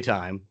 story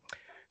time.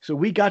 So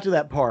we got to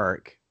that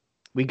park.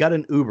 We got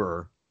an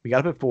Uber. We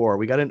got up at 4:00.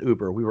 We got an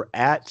Uber. We were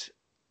at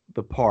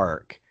the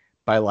park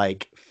by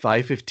like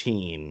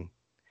 5:15.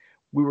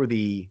 We were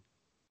the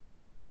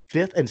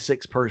 5th and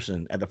 6th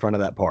person at the front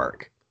of that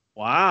park.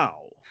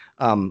 Wow.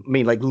 I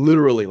mean, like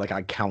literally, like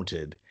I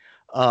counted.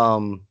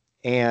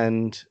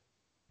 And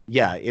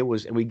yeah, it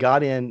was. We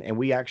got in, and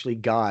we actually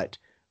got.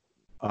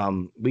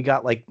 We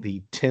got like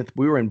the 10th.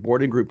 We were in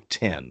boarding group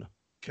 10.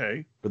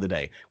 Okay. For the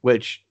day,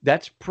 which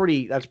that's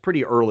pretty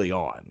early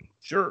on.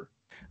 Sure.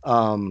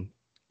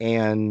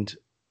 And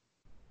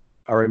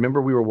I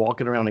remember we were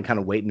walking around and kind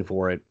of waiting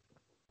for it,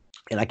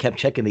 and I kept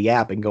checking the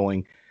app and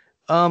going,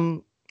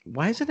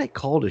 why isn't it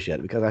called us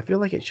yet? Because I feel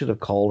like it should have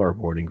called our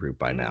boarding group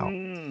by now.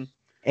 And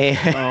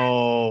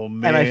oh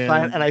man.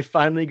 And I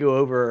finally go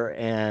over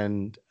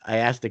and I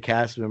asked the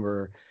cast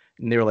member.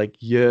 And they were like,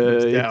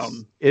 "Yeah,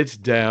 it's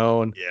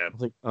down." Yeah. I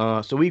was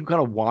like, so we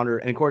kind of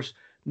wandered, and of course,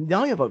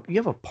 now you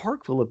have a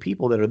park full of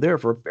people that are there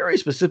for a very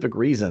specific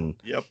reason.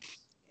 Yep.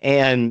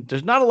 And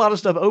there's not a lot of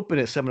stuff open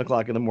at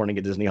 7:00 in the morning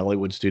at Disney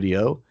Hollywood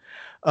Studio.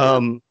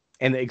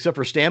 and except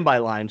for standby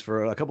lines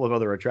for a couple of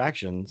other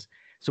attractions.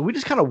 So we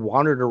just kind of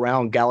wandered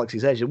around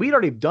Galaxy's Edge, and we'd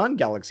already done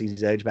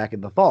Galaxy's Edge back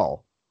in the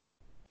fall.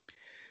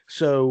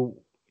 So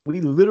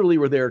we literally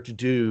were there to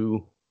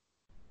do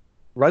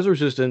Rise of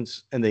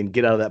Resistance and then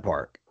get out of that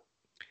park.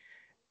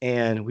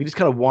 And we just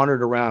kind of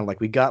wandered around. Like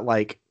we got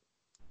like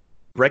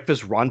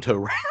breakfast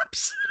Ronto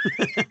wraps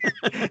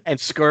and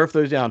scarfed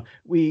those down.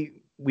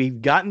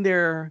 We'd gotten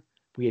there.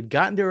 We had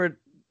gotten there at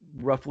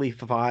roughly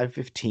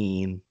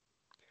 5:15.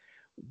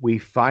 We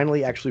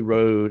finally actually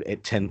rode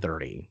at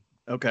 10:30.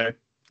 Okay.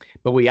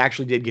 But we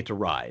actually did get to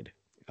ride.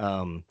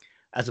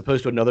 As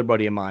opposed to another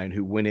buddy of mine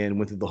who went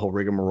through the whole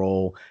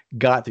rigmarole,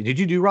 did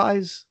you do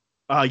Rise?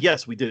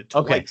 Yes, we did it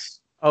twice. Okay.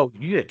 Oh,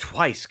 you did it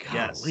twice.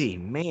 Golly, Yes.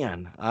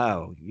 man.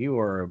 Oh, you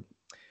are,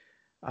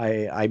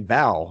 I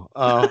bow.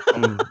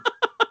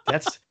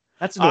 That's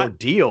an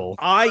ordeal.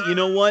 You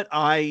know what?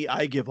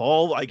 I give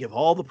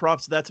all the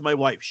props to that to my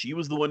wife. She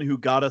was the one who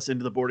got us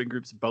into the boarding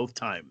groups both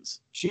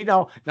times.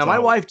 My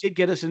wife did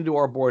get us into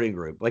our boarding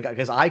group, like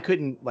because I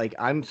couldn't, like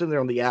I'm sitting there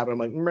on the app and I'm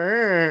like,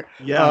 meh.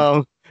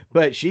 Yeah.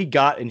 But she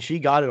got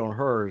it on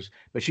hers.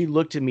 But she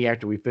looked at me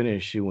after we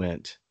finished. She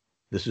went,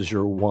 "This is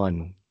your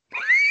one."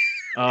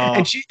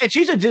 And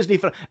she's a Disney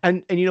fan,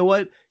 and you know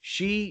what?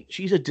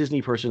 She's a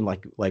Disney person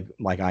like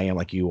I am,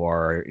 like you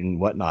are, and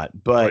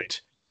whatnot. But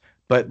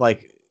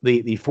like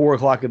the 4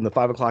 o'clock and the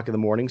 5 o'clock in the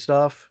morning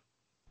stuff,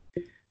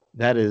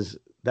 that is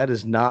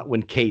not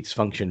when Kate's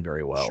function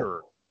very well.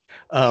 Sure.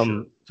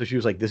 So she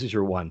was like, "This is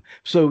your one."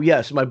 So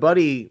yes, my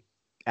buddy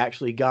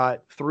actually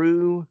got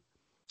through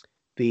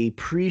the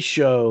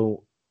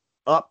pre-show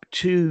up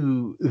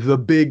to the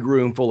big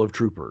room full of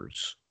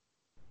troopers.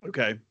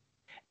 Okay.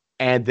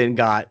 And then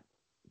got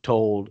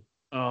told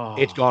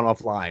it's gone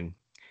offline.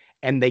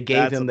 And they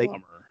gave him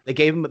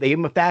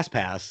a fast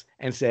pass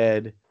and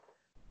said,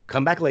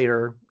 "Come back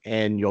later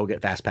and you'll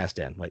get fast passed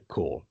in." Like,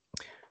 cool.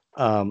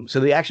 So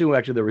they actually went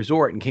back to the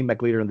resort and came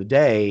back later in the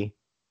day,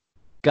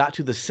 got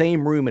to the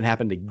same room and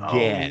happened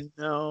again.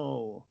 Oh,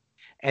 no.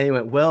 And they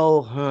went,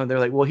 they're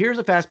like, "Well, here's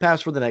a fast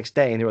pass for the next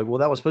day." And they're like, "Well,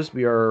 that was supposed to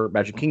be our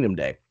Magic Kingdom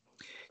day."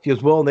 He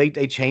goes, "Well, they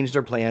changed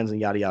their plans and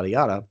yada, yada,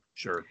 yada."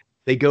 Sure.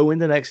 They go in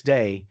the next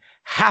day,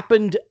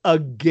 happened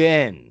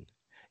again.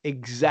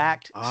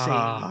 Exact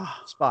same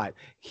spot.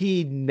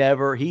 He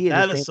never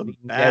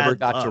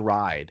got to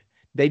ride.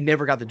 They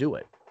never got to do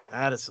it.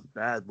 That is some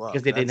bad luck.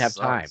 Because they didn't have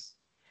time.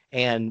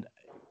 And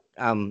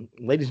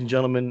ladies and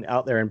gentlemen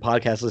out there in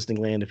podcast listening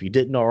land, if you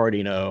didn't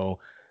already know,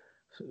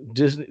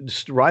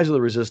 Rise of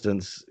the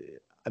Resistance,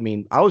 I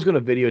mean, I was going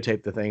to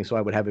videotape the thing so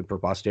I would have it for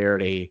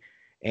posterity.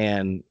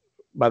 And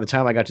by the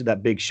time I got to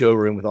that big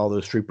showroom with all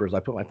those troopers, I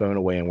put my phone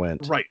away and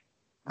went, right.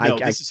 No,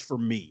 this is for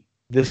me.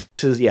 This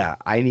is,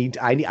 I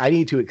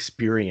need to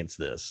experience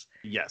this.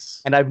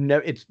 Yes. And I've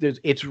never,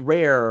 it's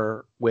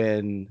rare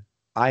when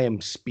I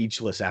am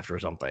speechless after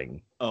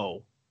something.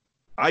 Oh,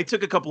 I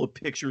took a couple of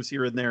pictures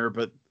here and there,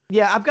 but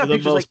yeah, I've got for the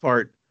pictures, most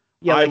part.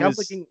 Yeah, like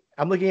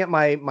I'm looking at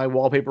my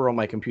wallpaper on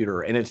my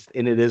computer, and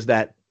it is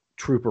that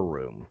trooper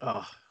room.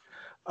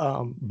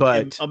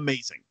 But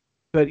amazing.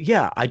 But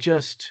yeah, I'm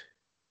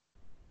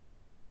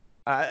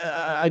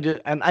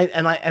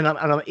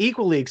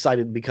equally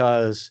excited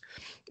because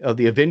of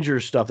the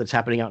Avengers stuff that's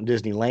happening out in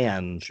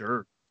Disneyland.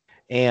 Sure.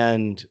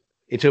 And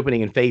it's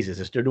opening in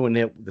phases. They're doing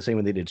it the same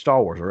way they did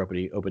Star Wars. They're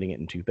opening it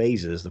in 2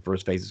 phases. The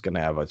first phase is going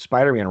to have a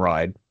Spider-Man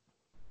ride,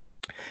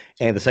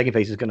 and the second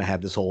phase is going to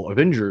have this whole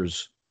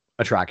Avengers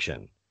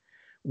attraction,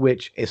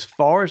 which, as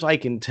far as I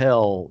can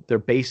tell, they're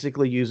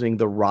basically using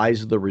the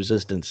Rise of the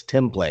Resistance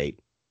template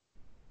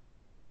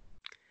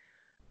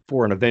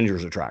for an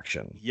Avengers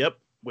attraction. Yep.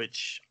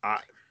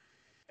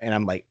 And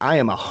I'm like, I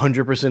am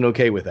 100%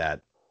 okay with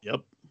that.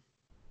 Yep.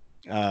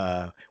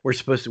 We're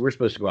supposed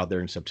to go out there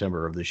in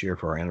September of this year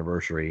for our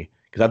anniversary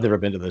because I've never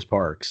been to those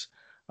parks.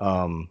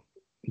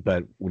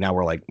 But now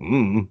we're like,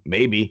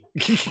 maybe.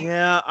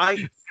 Yeah,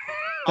 I've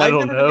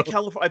never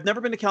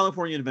been to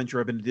California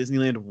Adventure. I've been to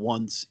Disneyland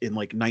once in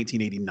like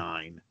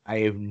 1989. I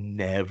have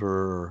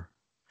never.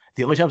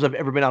 The only times I've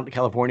ever been out to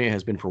California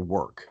has been for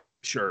work.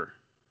 Sure.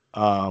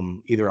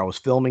 Either I was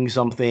filming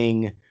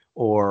something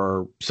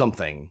or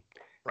something.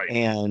 Right.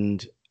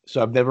 And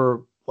so I've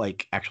never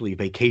like actually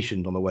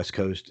vacationed on the West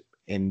Coast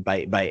and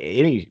by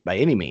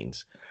any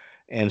means.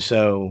 And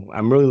so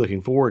I'm really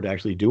looking forward to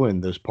actually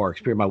doing those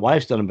parks. My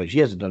wife's done them, but she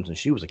hasn't done them since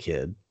she was a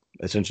kid,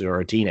 essentially, or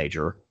a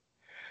teenager.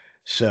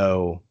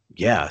 So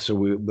yeah,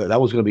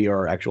 that was going to be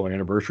our actual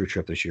anniversary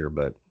trip this year.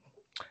 But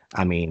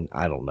I mean,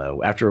 I don't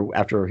know.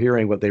 After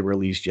hearing what they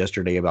released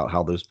yesterday about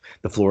how the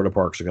Florida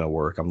parks are going to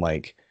work, I'm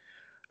like,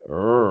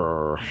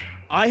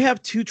 I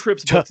have 2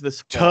 trips booked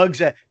this fall.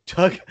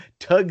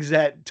 tugs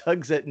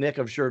at neck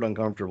of shirt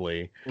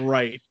uncomfortably.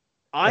 Right.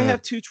 I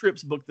have 2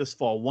 trips booked this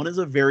fall. One is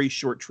a very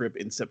short trip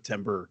in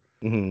September,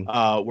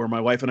 where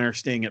my wife and I are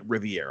staying at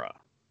Riviera.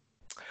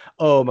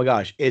 Oh my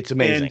gosh, it's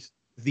amazing.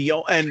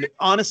 And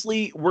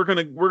honestly, we're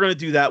gonna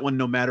do that one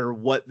no matter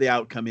what the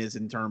outcome is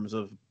in terms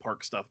of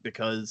park stuff,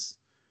 because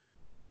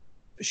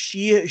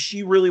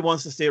she really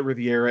wants to stay at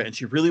Riviera, and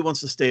she really wants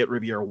to stay at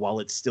Riviera while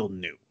it's still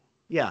new.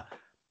 Yeah.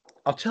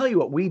 I'll tell you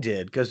what we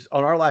did, because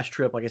on our last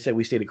trip, like I said,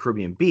 we stayed at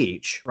Caribbean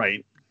Beach.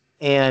 Right.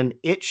 And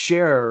it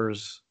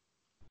shares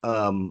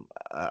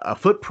a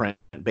footprint,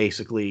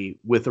 basically,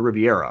 with the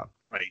Riviera.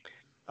 Right.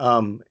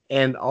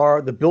 And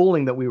the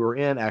building that we were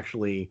in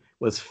actually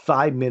was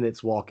 5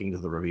 minutes walking to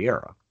the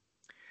Riviera.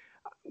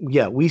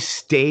 Yeah, we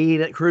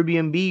stayed at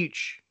Caribbean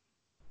Beach,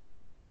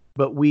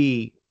 but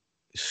we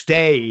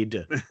stayed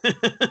at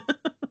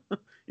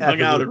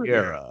the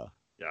Riviera.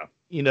 Yeah.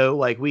 You know,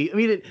 like we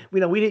didn't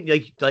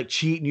like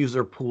cheat and use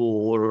their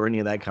pool or any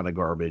of that kind of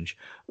garbage.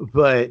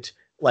 But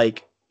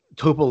like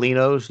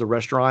Topolino's, the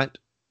restaurant,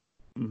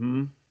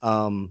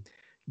 Mm-hmm.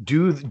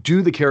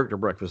 Do the character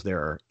breakfast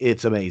there.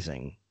 It's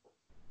amazing.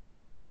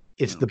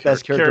 It's the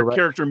best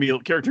character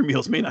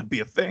meals may not be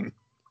a thing.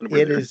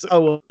 It is. So.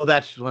 Oh well,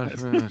 that's true.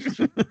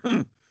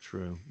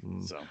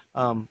 So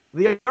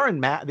they are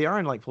in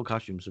like full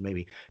costumes, so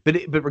maybe. But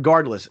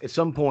regardless, at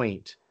some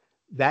point,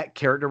 that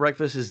character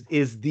breakfast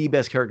is the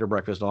best character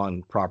breakfast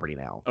on property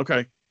now.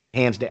 Okay,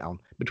 hands down.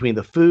 Between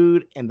the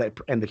food and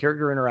the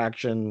character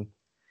interaction,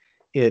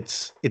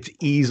 it's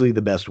easily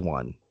the best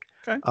one.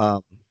 Okay.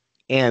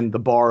 And the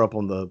bar up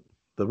on the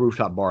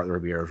rooftop bar at the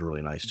Riviera is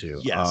really nice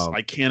too. Yes,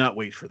 I cannot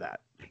wait for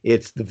that.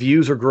 The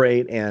views are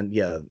great, and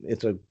yeah,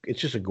 it's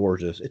just a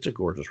gorgeous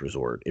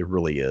resort. It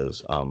really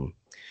is.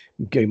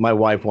 My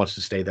wife wants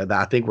to stay there.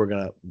 I think we're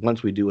gonna,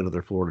 once we do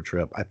another Florida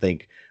trip, I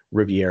think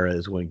Riviera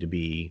is going to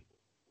be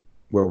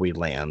where we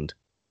land.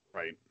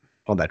 Right.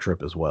 On that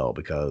trip as well,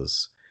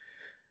 because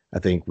I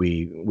think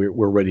we're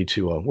ready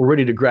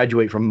to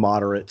graduate from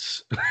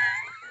moderates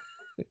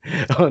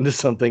onto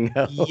something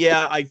else.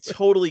 Yeah, I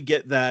totally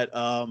get that.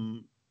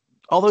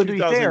 Although to be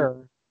fair,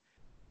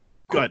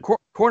 good.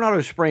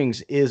 Coronado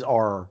Springs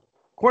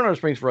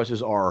for us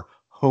is our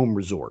home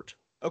resort.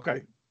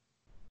 Okay.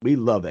 We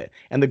love it.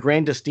 And the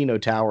Gran Destino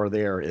Tower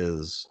there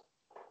is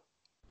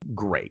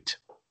great.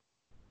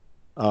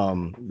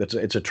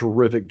 It's a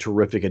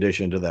terrific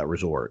addition to that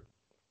resort.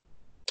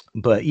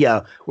 But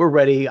yeah, we're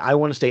ready. I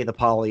want to stay at the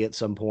Poly at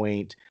some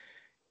point.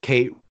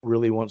 Kate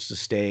really wants to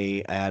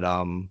stay at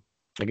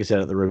like I said,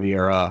 at the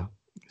Riviera.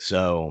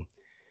 So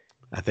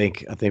I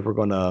think we're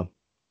gonna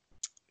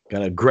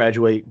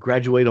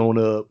graduate on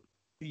up.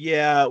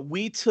 Yeah,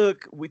 we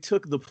took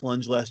the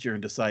plunge last year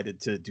and decided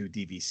to do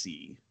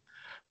DVC.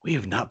 We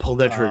have not pulled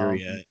that trigger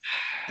yet.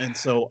 And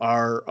so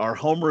our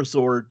home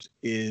resort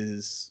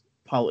is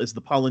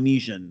the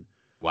Polynesian.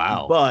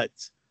 Wow.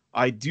 But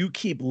I do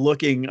keep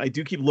looking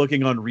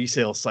on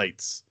resale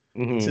sites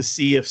to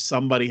see if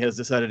somebody has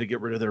decided to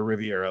get rid of their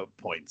Riviera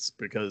points,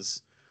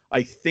 because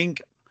I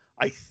think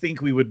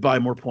we would buy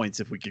more points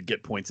if we could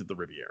get points at the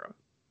Riviera.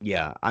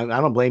 Yeah, I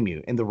don't blame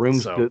you. And the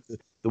rooms,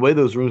 the way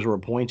those rooms were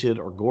appointed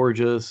are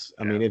gorgeous.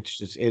 I mean,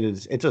 it's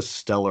a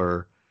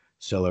stellar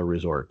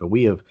resort. But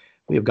we have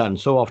gotten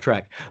so off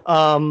track.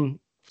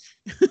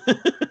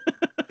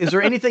 Is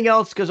there anything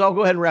else? Because I'll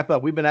go ahead and wrap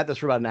up. We've been at this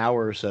for about an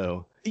hour or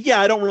so. Yeah,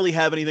 I don't really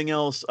have anything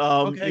else.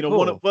 Okay,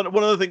 cool. One of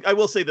the things I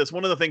will say this.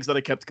 One of the things that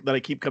I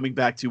keep coming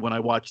back to when I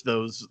watch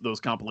those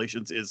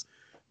compilations is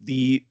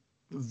the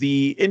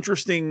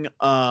interesting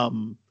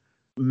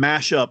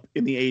mashup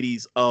in the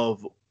 80s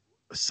of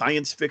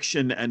science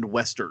fiction and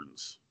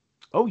westerns.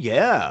 Oh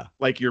yeah,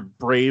 like your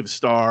Brave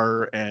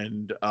Star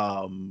and there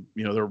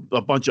are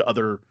a bunch of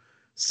other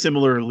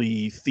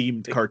similarly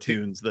themed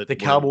cartoons that the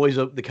Cowboys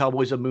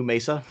of Moo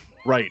Mesa.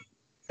 Right.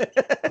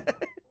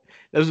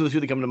 Those are the two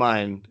that come to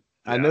mind.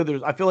 Yeah.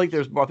 I feel like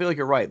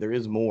you're right. There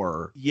is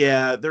more.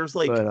 Yeah, there's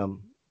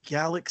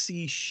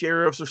Galaxy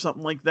Sheriffs or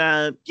something like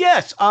that.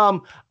 Yes.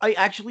 I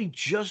actually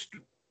just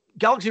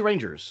Galaxy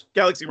Rangers.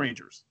 That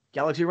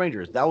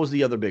was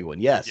the other big one.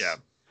 Yes. Yeah.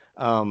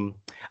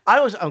 I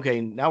was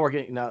okay. Now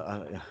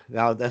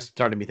now that's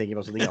starting me thinking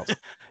about something else.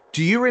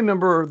 Do you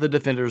remember the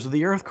Defenders of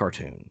the Earth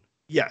cartoon?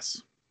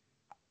 Yes.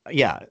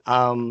 Yeah.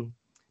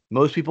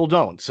 Most people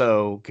don't.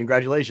 So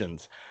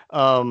congratulations.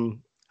 I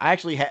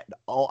actually had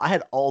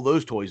all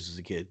those toys as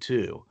a kid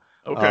too.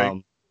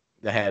 Okay.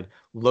 They had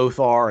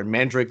Lothar and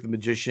Mandrake the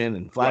Magician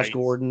and Flash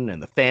Gordon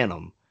and the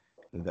Phantom.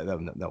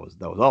 That was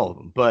all of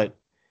them. But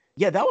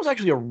yeah, that was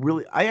actually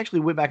I actually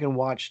went back and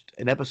watched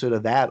an episode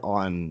of that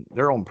on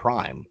their own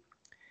Prime.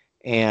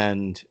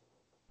 And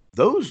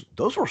those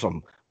were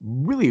some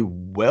really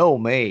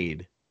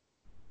well-made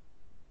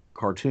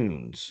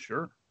cartoons.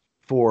 Sure.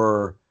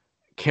 For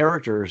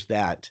characters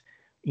that,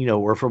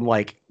 were from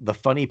like the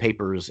funny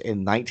papers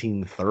in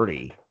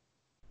 1930.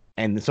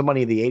 And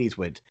somebody in the 80s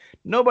went,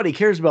 nobody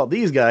cares about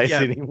these guys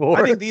anymore.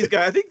 I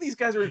think these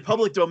guys are in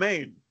public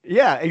domain.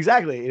 Yeah,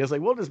 exactly. And it's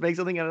like, we'll just make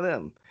something out of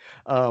them.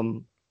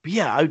 But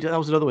yeah, that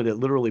was another one that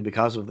literally,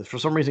 because of this, for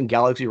some reason,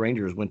 Galaxy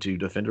Rangers went to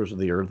Defenders of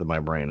the Earth in my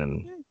brain,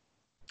 and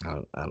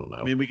I don't know.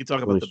 I mean, we could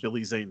talk about the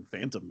Billy Zane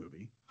Phantom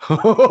movie.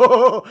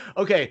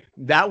 Okay,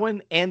 that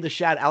one and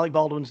Alec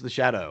Baldwin's The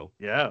Shadow.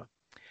 Yeah.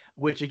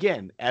 Which,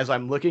 again, as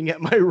I'm looking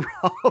at my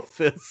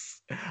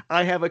office,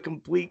 I have a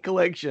complete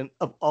collection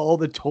of all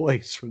the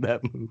toys from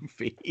that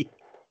movie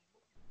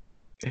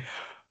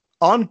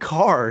on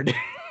card.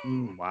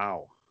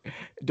 Wow.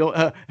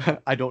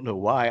 I don't know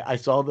why. I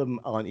saw them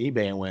on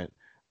eBay and went,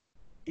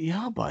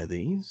 yeah, I'll buy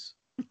these.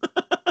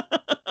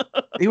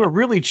 They were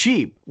really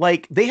cheap.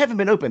 Like, they haven't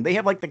been opened. They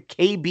have like the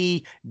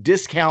KB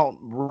discount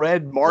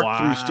red mark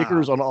through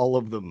stickers on all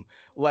of them.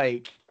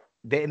 Like,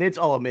 and it's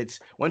all of them. It's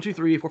 1, 2,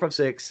 3, 4, 5,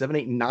 6, 7,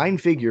 8, 9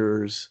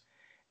 figures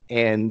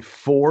and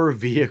 4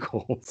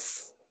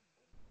 vehicles.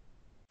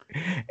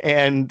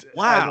 And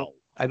wow.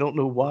 I don't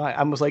know why.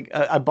 I was like,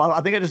 I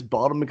think I just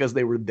bought them because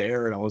they were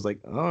there, and I was like,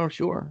 oh,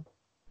 sure.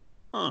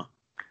 Huh.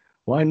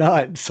 Why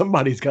not?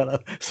 Somebody's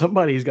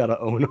gotta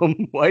own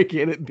them. Why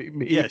can't it be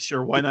me? Yeah,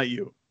 sure. Why not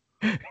you?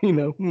 You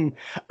know,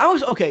 I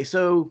was okay.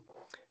 So,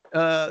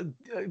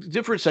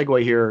 different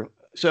segue here.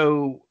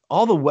 So,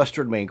 all the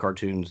Western main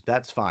cartoons,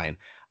 that's fine.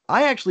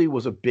 I actually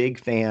was a big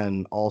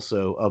fan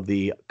also of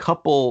the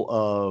couple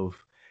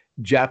of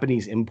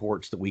Japanese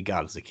imports that we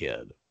got as a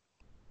kid.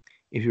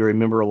 If you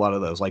remember a lot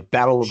of those, like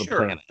Battle of the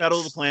Planets. Battle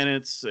of the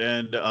Planets,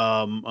 and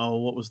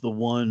what was the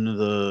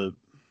one?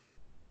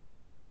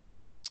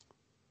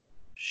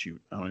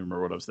 Shoot, I don't even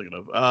remember what I was thinking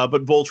of.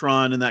 But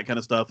Voltron and that kind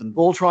of stuff, and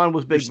Voltron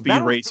was big.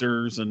 Speed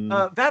Racers and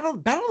Battle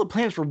of the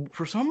Planets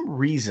for some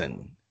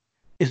reason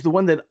is the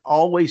one that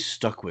always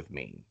stuck with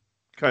me.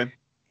 Okay,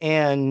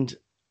 and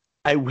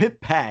I went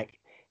back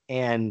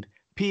and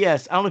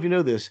P.S. I don't know if you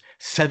know this.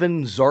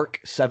 7 Zark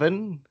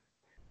 7,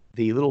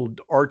 the little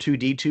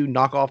R2D2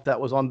 knockoff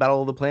that was on Battle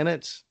of the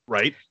Planets.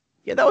 Right.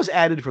 Yeah, that was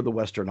added for the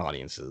Western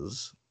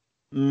audiences.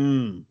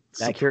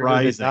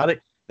 Surprising.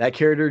 That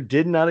character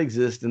did not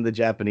exist in the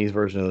Japanese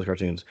version of those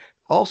cartoons.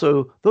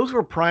 Also, those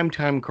were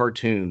primetime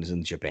cartoons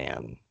in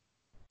Japan.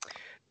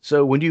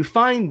 So when you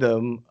find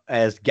them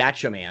as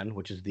Gatchaman,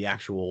 which is the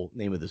actual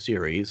name of the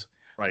series,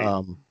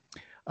 right?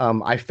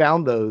 I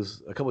found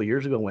those a couple of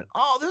years ago and went,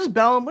 oh, this is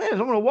Battle of the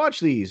Planets. I'm going to watch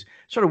these.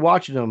 Started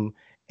watching them,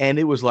 and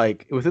it was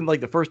like, within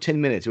like the first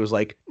 10 minutes, it was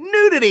like,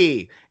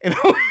 nudity! And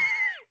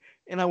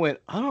I went,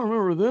 I don't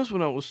remember this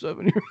when I was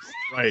 7 years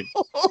right.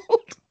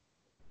 old.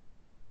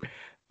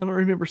 I don't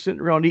remember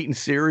sitting around eating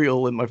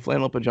cereal in my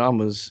flannel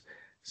pajamas,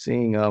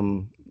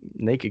 seeing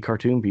naked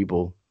cartoon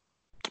people.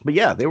 But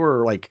yeah, they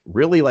were like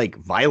really like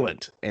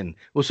violent, and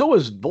well, so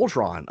was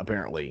Voltron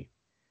apparently.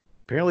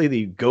 Apparently,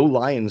 the Go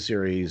Lion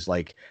series,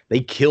 like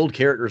they killed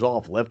characters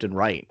off left and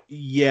right.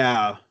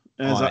 Yeah,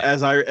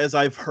 as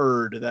I've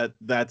heard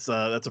that's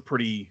a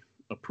pretty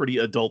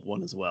adult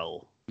one as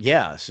well.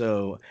 Yeah.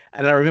 So,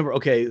 and I remember.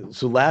 Okay,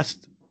 so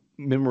last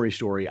memory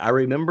story. I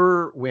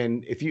remember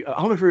when, I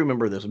don't know if you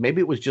remember this,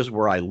 maybe it was just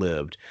where I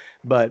lived,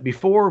 but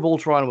before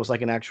Voltron was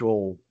like an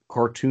actual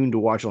cartoon to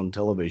watch on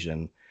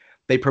television,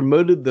 they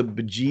promoted the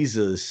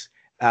bejesus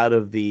out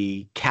of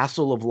the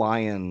Castle of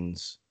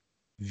Lions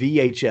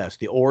VHS,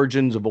 The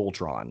Origins of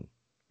Voltron.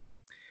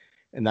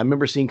 And I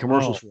remember seeing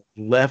commercials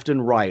left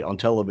and right on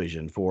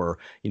television for,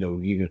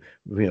 you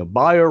can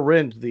buy or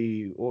rent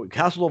the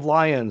Castle of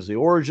Lions, The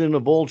Origin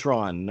of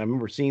Voltron. And I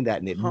remember seeing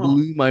that, and it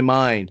blew my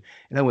mind.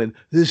 And I went,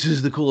 this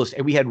is the coolest.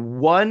 And we had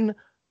one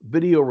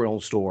video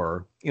rental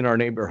store in our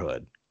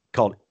neighborhood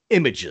called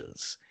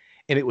Images.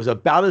 And it was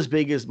about as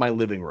big as my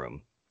living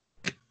room.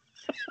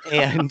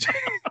 And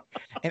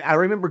I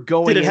remember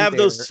going in. Did it have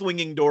those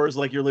swinging doors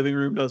like your living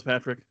room does,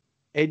 Patrick?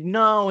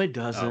 No, it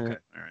doesn't. Okay,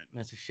 all right.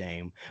 That's a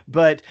shame.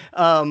 But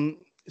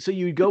so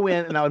you would go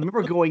in, and I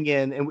remember going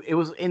in, and it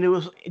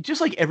was just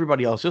like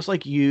everybody else, just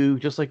like you,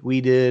 just like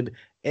we did.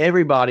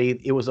 Everybody.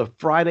 It was a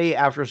Friday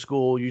after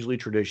school, usually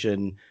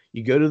tradition.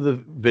 You go to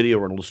the video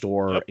rental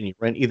store and you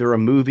rent either a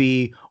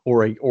movie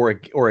or a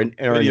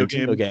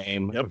Nintendo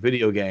game, a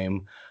video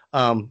game.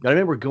 I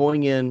remember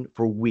going in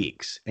for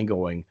weeks and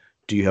going,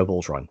 "Do you have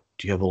Voltron?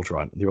 Do you have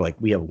Voltron?" And they were like,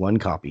 "We have one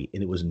copy,"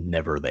 and it was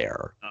never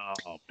there.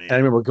 Oh man! And I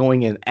remember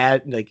going in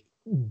at like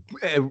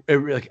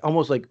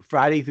almost like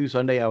Friday through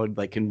Sunday, I would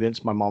like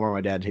convince my mom or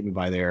my dad to take me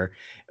by there,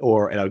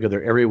 and I would go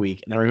there every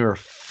week. And I remember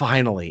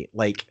finally,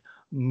 like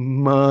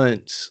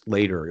months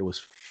later, it was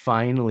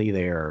finally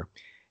there,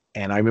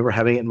 and I remember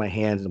having it in my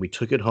hands, and we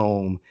took it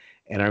home.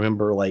 And I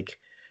remember like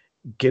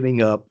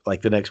getting up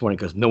like the next morning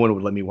because no one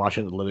would let me watch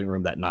it in the living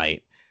room that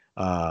night.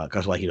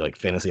 Because like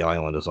Fantasy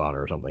Island is on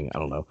or something, I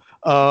don't know.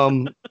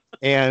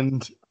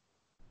 And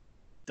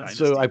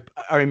Dynasty. So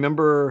I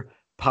remember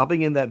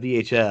popping in that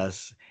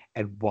VHS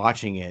and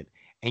watching it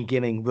and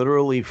getting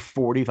literally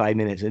 45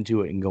 minutes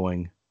into it and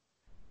going,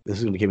 this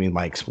is going to give me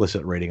my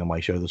explicit rating on my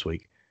show this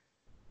week.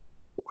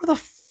 Where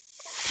the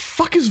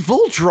fuck is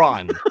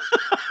Voltron?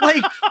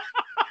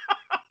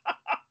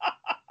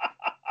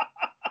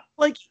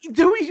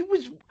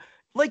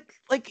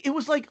 It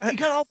was like you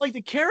got all like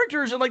the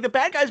characters and like the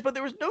bad guys, but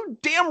there was no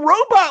damn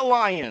robot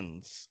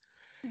lions.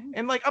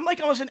 And like I'm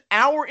like almost an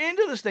hour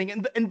into this thing,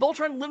 and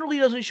Voltron literally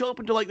doesn't show up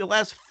until like the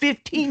last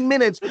 15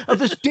 minutes of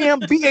this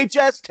damn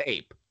VHS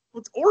tape.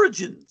 Well, it's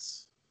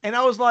Origins. And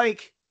I was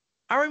like,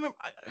 I remember,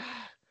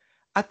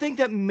 I think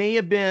that may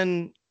have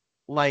been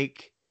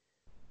like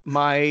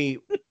my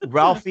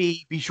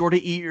Ralphie, be sure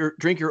to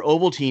drink your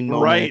Ovaltine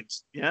moment. Right.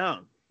 Yeah.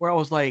 Where I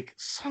was like,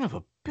 son of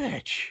a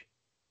bitch.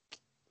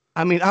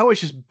 I mean, I was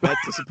just that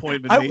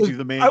disappointment made you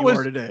the man you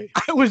are today.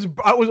 I was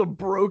a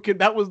broken.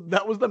 That was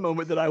the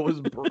moment that I was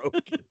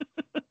broken.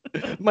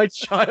 My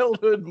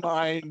childhood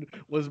mind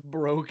was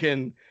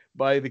broken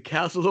by the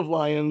Castle of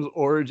Lions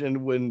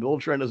origin when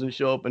Ultron doesn't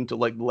show up until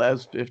like the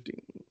last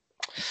 15.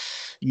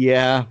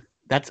 Yeah,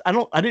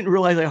 I didn't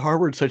realize I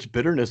harbored such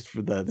bitterness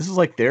for that. This is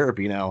like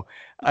therapy now.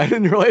 I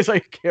didn't realize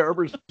I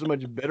harbored so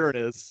much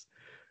bitterness.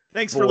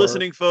 Thanks for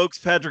listening, folks.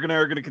 Patrick and I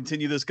are going to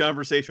continue this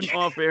conversation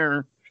off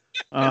air.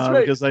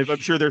 Right. Because I'm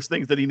sure there's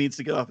things that he needs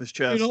to get off his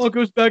chest. It all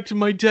goes back to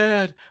my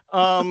dad.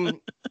 Yeah,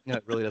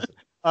 it really doesn't.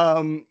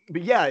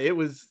 But yeah, it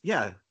was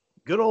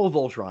good old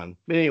Voltron.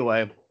 But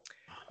anyway,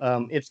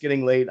 it's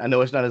getting late. I know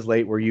it's not as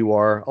late where you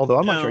are, although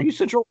I'm not sure. Are you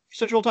Central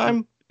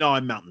Time? No,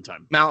 I'm Mountain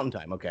Time. Mountain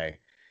Time. Okay.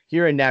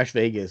 Here in Nash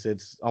Vegas,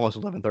 it's almost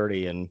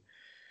 11:30, and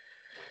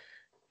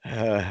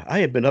I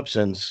had been up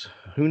since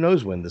who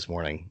knows when this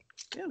morning.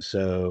 Yeah.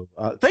 So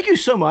thank you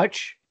so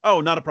much.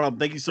 Oh, not a problem.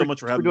 Thank you so much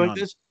for having me on.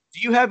 This. Do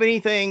you have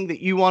anything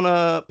that you want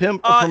to pimp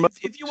or promote?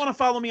 If you want to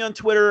follow me on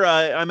Twitter,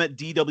 I'm at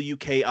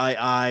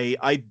DWKII.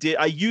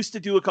 I used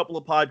to do a couple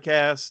of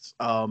podcasts.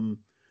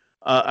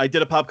 I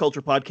did a pop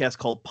culture podcast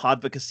called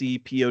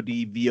Podvocacy,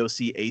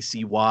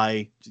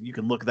 PODVOCACY. You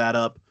can look that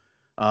up.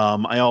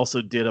 I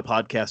also did a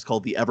podcast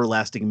called The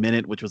Everlasting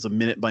Minute, which was a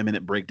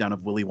minute-by-minute breakdown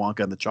of Willy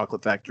Wonka and the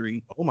Chocolate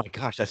Factory. Oh my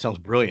gosh, that sounds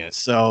brilliant.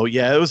 So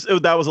yeah,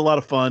 that was a lot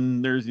of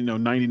fun. There's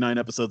 99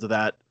 episodes of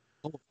that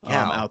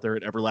out there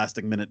at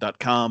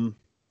everlastingminute.com.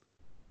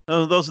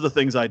 Those are the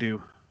things I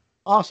do.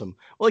 Awesome.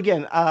 Well,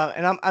 again,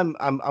 and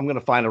I'm going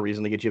to find a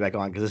reason to get you back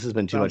on because this has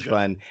been too much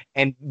fun.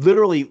 And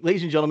literally,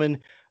 ladies and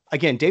gentlemen,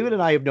 again, David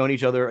and I have known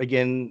each other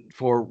again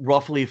for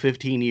roughly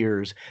 15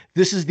 years.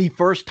 This is the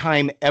first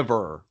time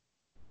ever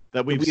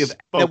that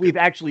we've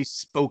actually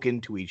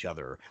spoken to each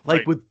other,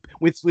 like with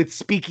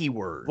speaky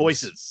words,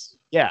 voices.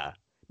 Yeah,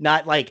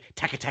 not like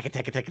taka taka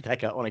taka taka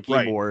taka on a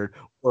keyboard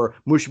or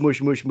mush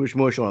mush mush mush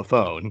mush on a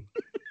phone.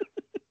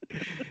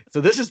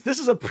 So this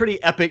is a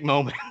pretty epic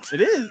moment. It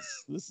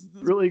is. This is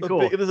really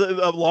cool. It is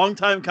a long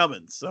time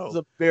coming. So it's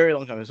a very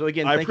long time. So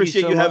again, I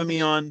appreciate you having much.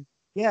 me on.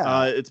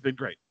 Yeah, it's been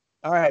great.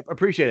 All right,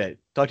 appreciate it.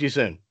 Talk to you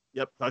soon.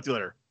 Yep. Talk to you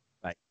later.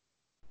 Bye.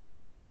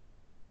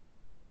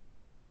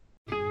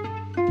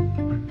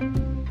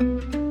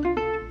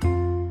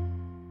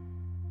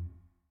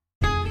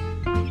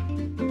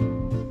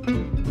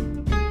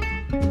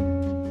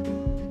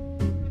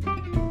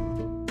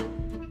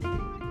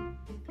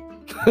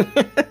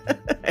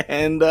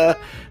 And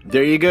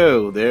there you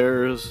go.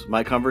 There's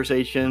my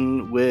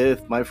conversation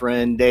with my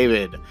friend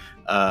David.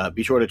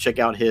 Be sure to check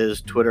out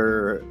his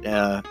Twitter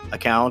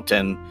account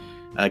and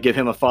give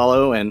him a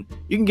follow. And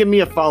you can give me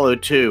a follow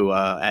too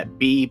at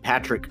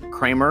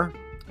 @BPatrickKramer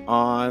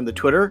on the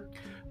Twitter.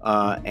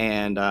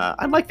 And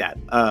I'd like that.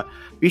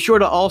 Be sure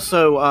to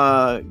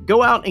also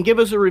go out and give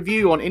us a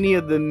review on any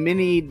of the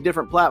many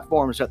different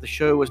platforms that the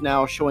show is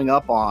now showing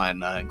up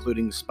on,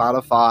 including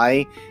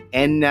Spotify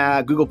and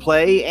Google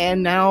Play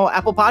and now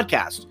Apple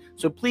Podcasts.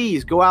 So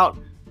please go out,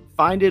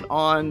 find it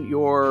on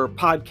your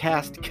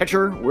podcast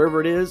catcher, wherever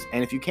it is.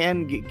 And if you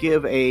can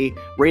give a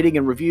rating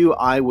and review,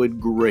 I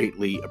would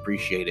greatly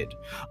appreciate it.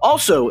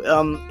 Also,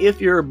 if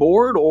you're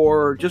bored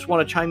or just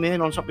want to chime in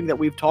on something that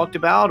we've talked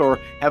about or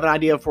have an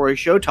idea for a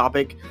show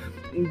topic,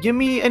 give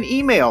me an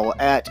email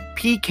at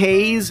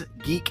PK's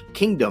Geek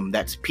Kingdom.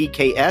 That's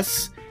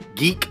PKS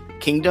Geek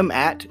Kingdom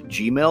at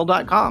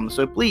gmail.com.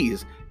 So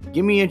please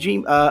give me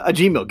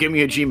give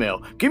me an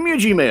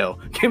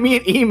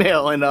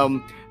email, and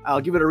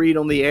I'll give it a read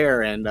on the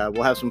air, and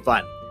we'll have some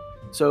fun.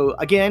 So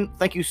again,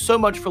 thank you so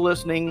much for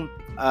listening.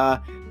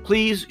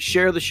 Please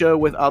share the show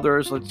with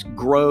others. Let's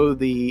grow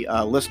the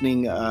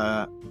listening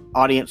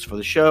audience for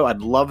the show.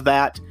 I'd love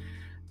that.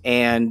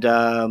 And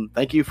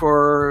thank you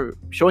for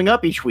showing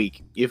up each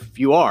week. If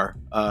you are,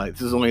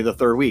 this is only the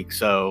third week,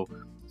 so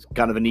it's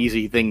kind of an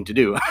easy thing to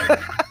do.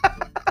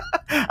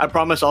 I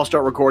promise I'll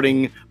start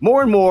recording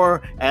more and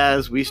more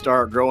as we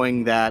start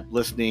growing that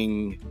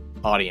listening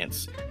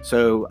audience.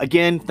 So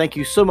again, thank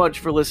you so much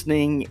for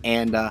listening,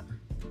 and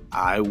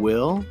I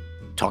will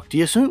talk to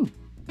you soon.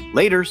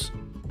 Laters.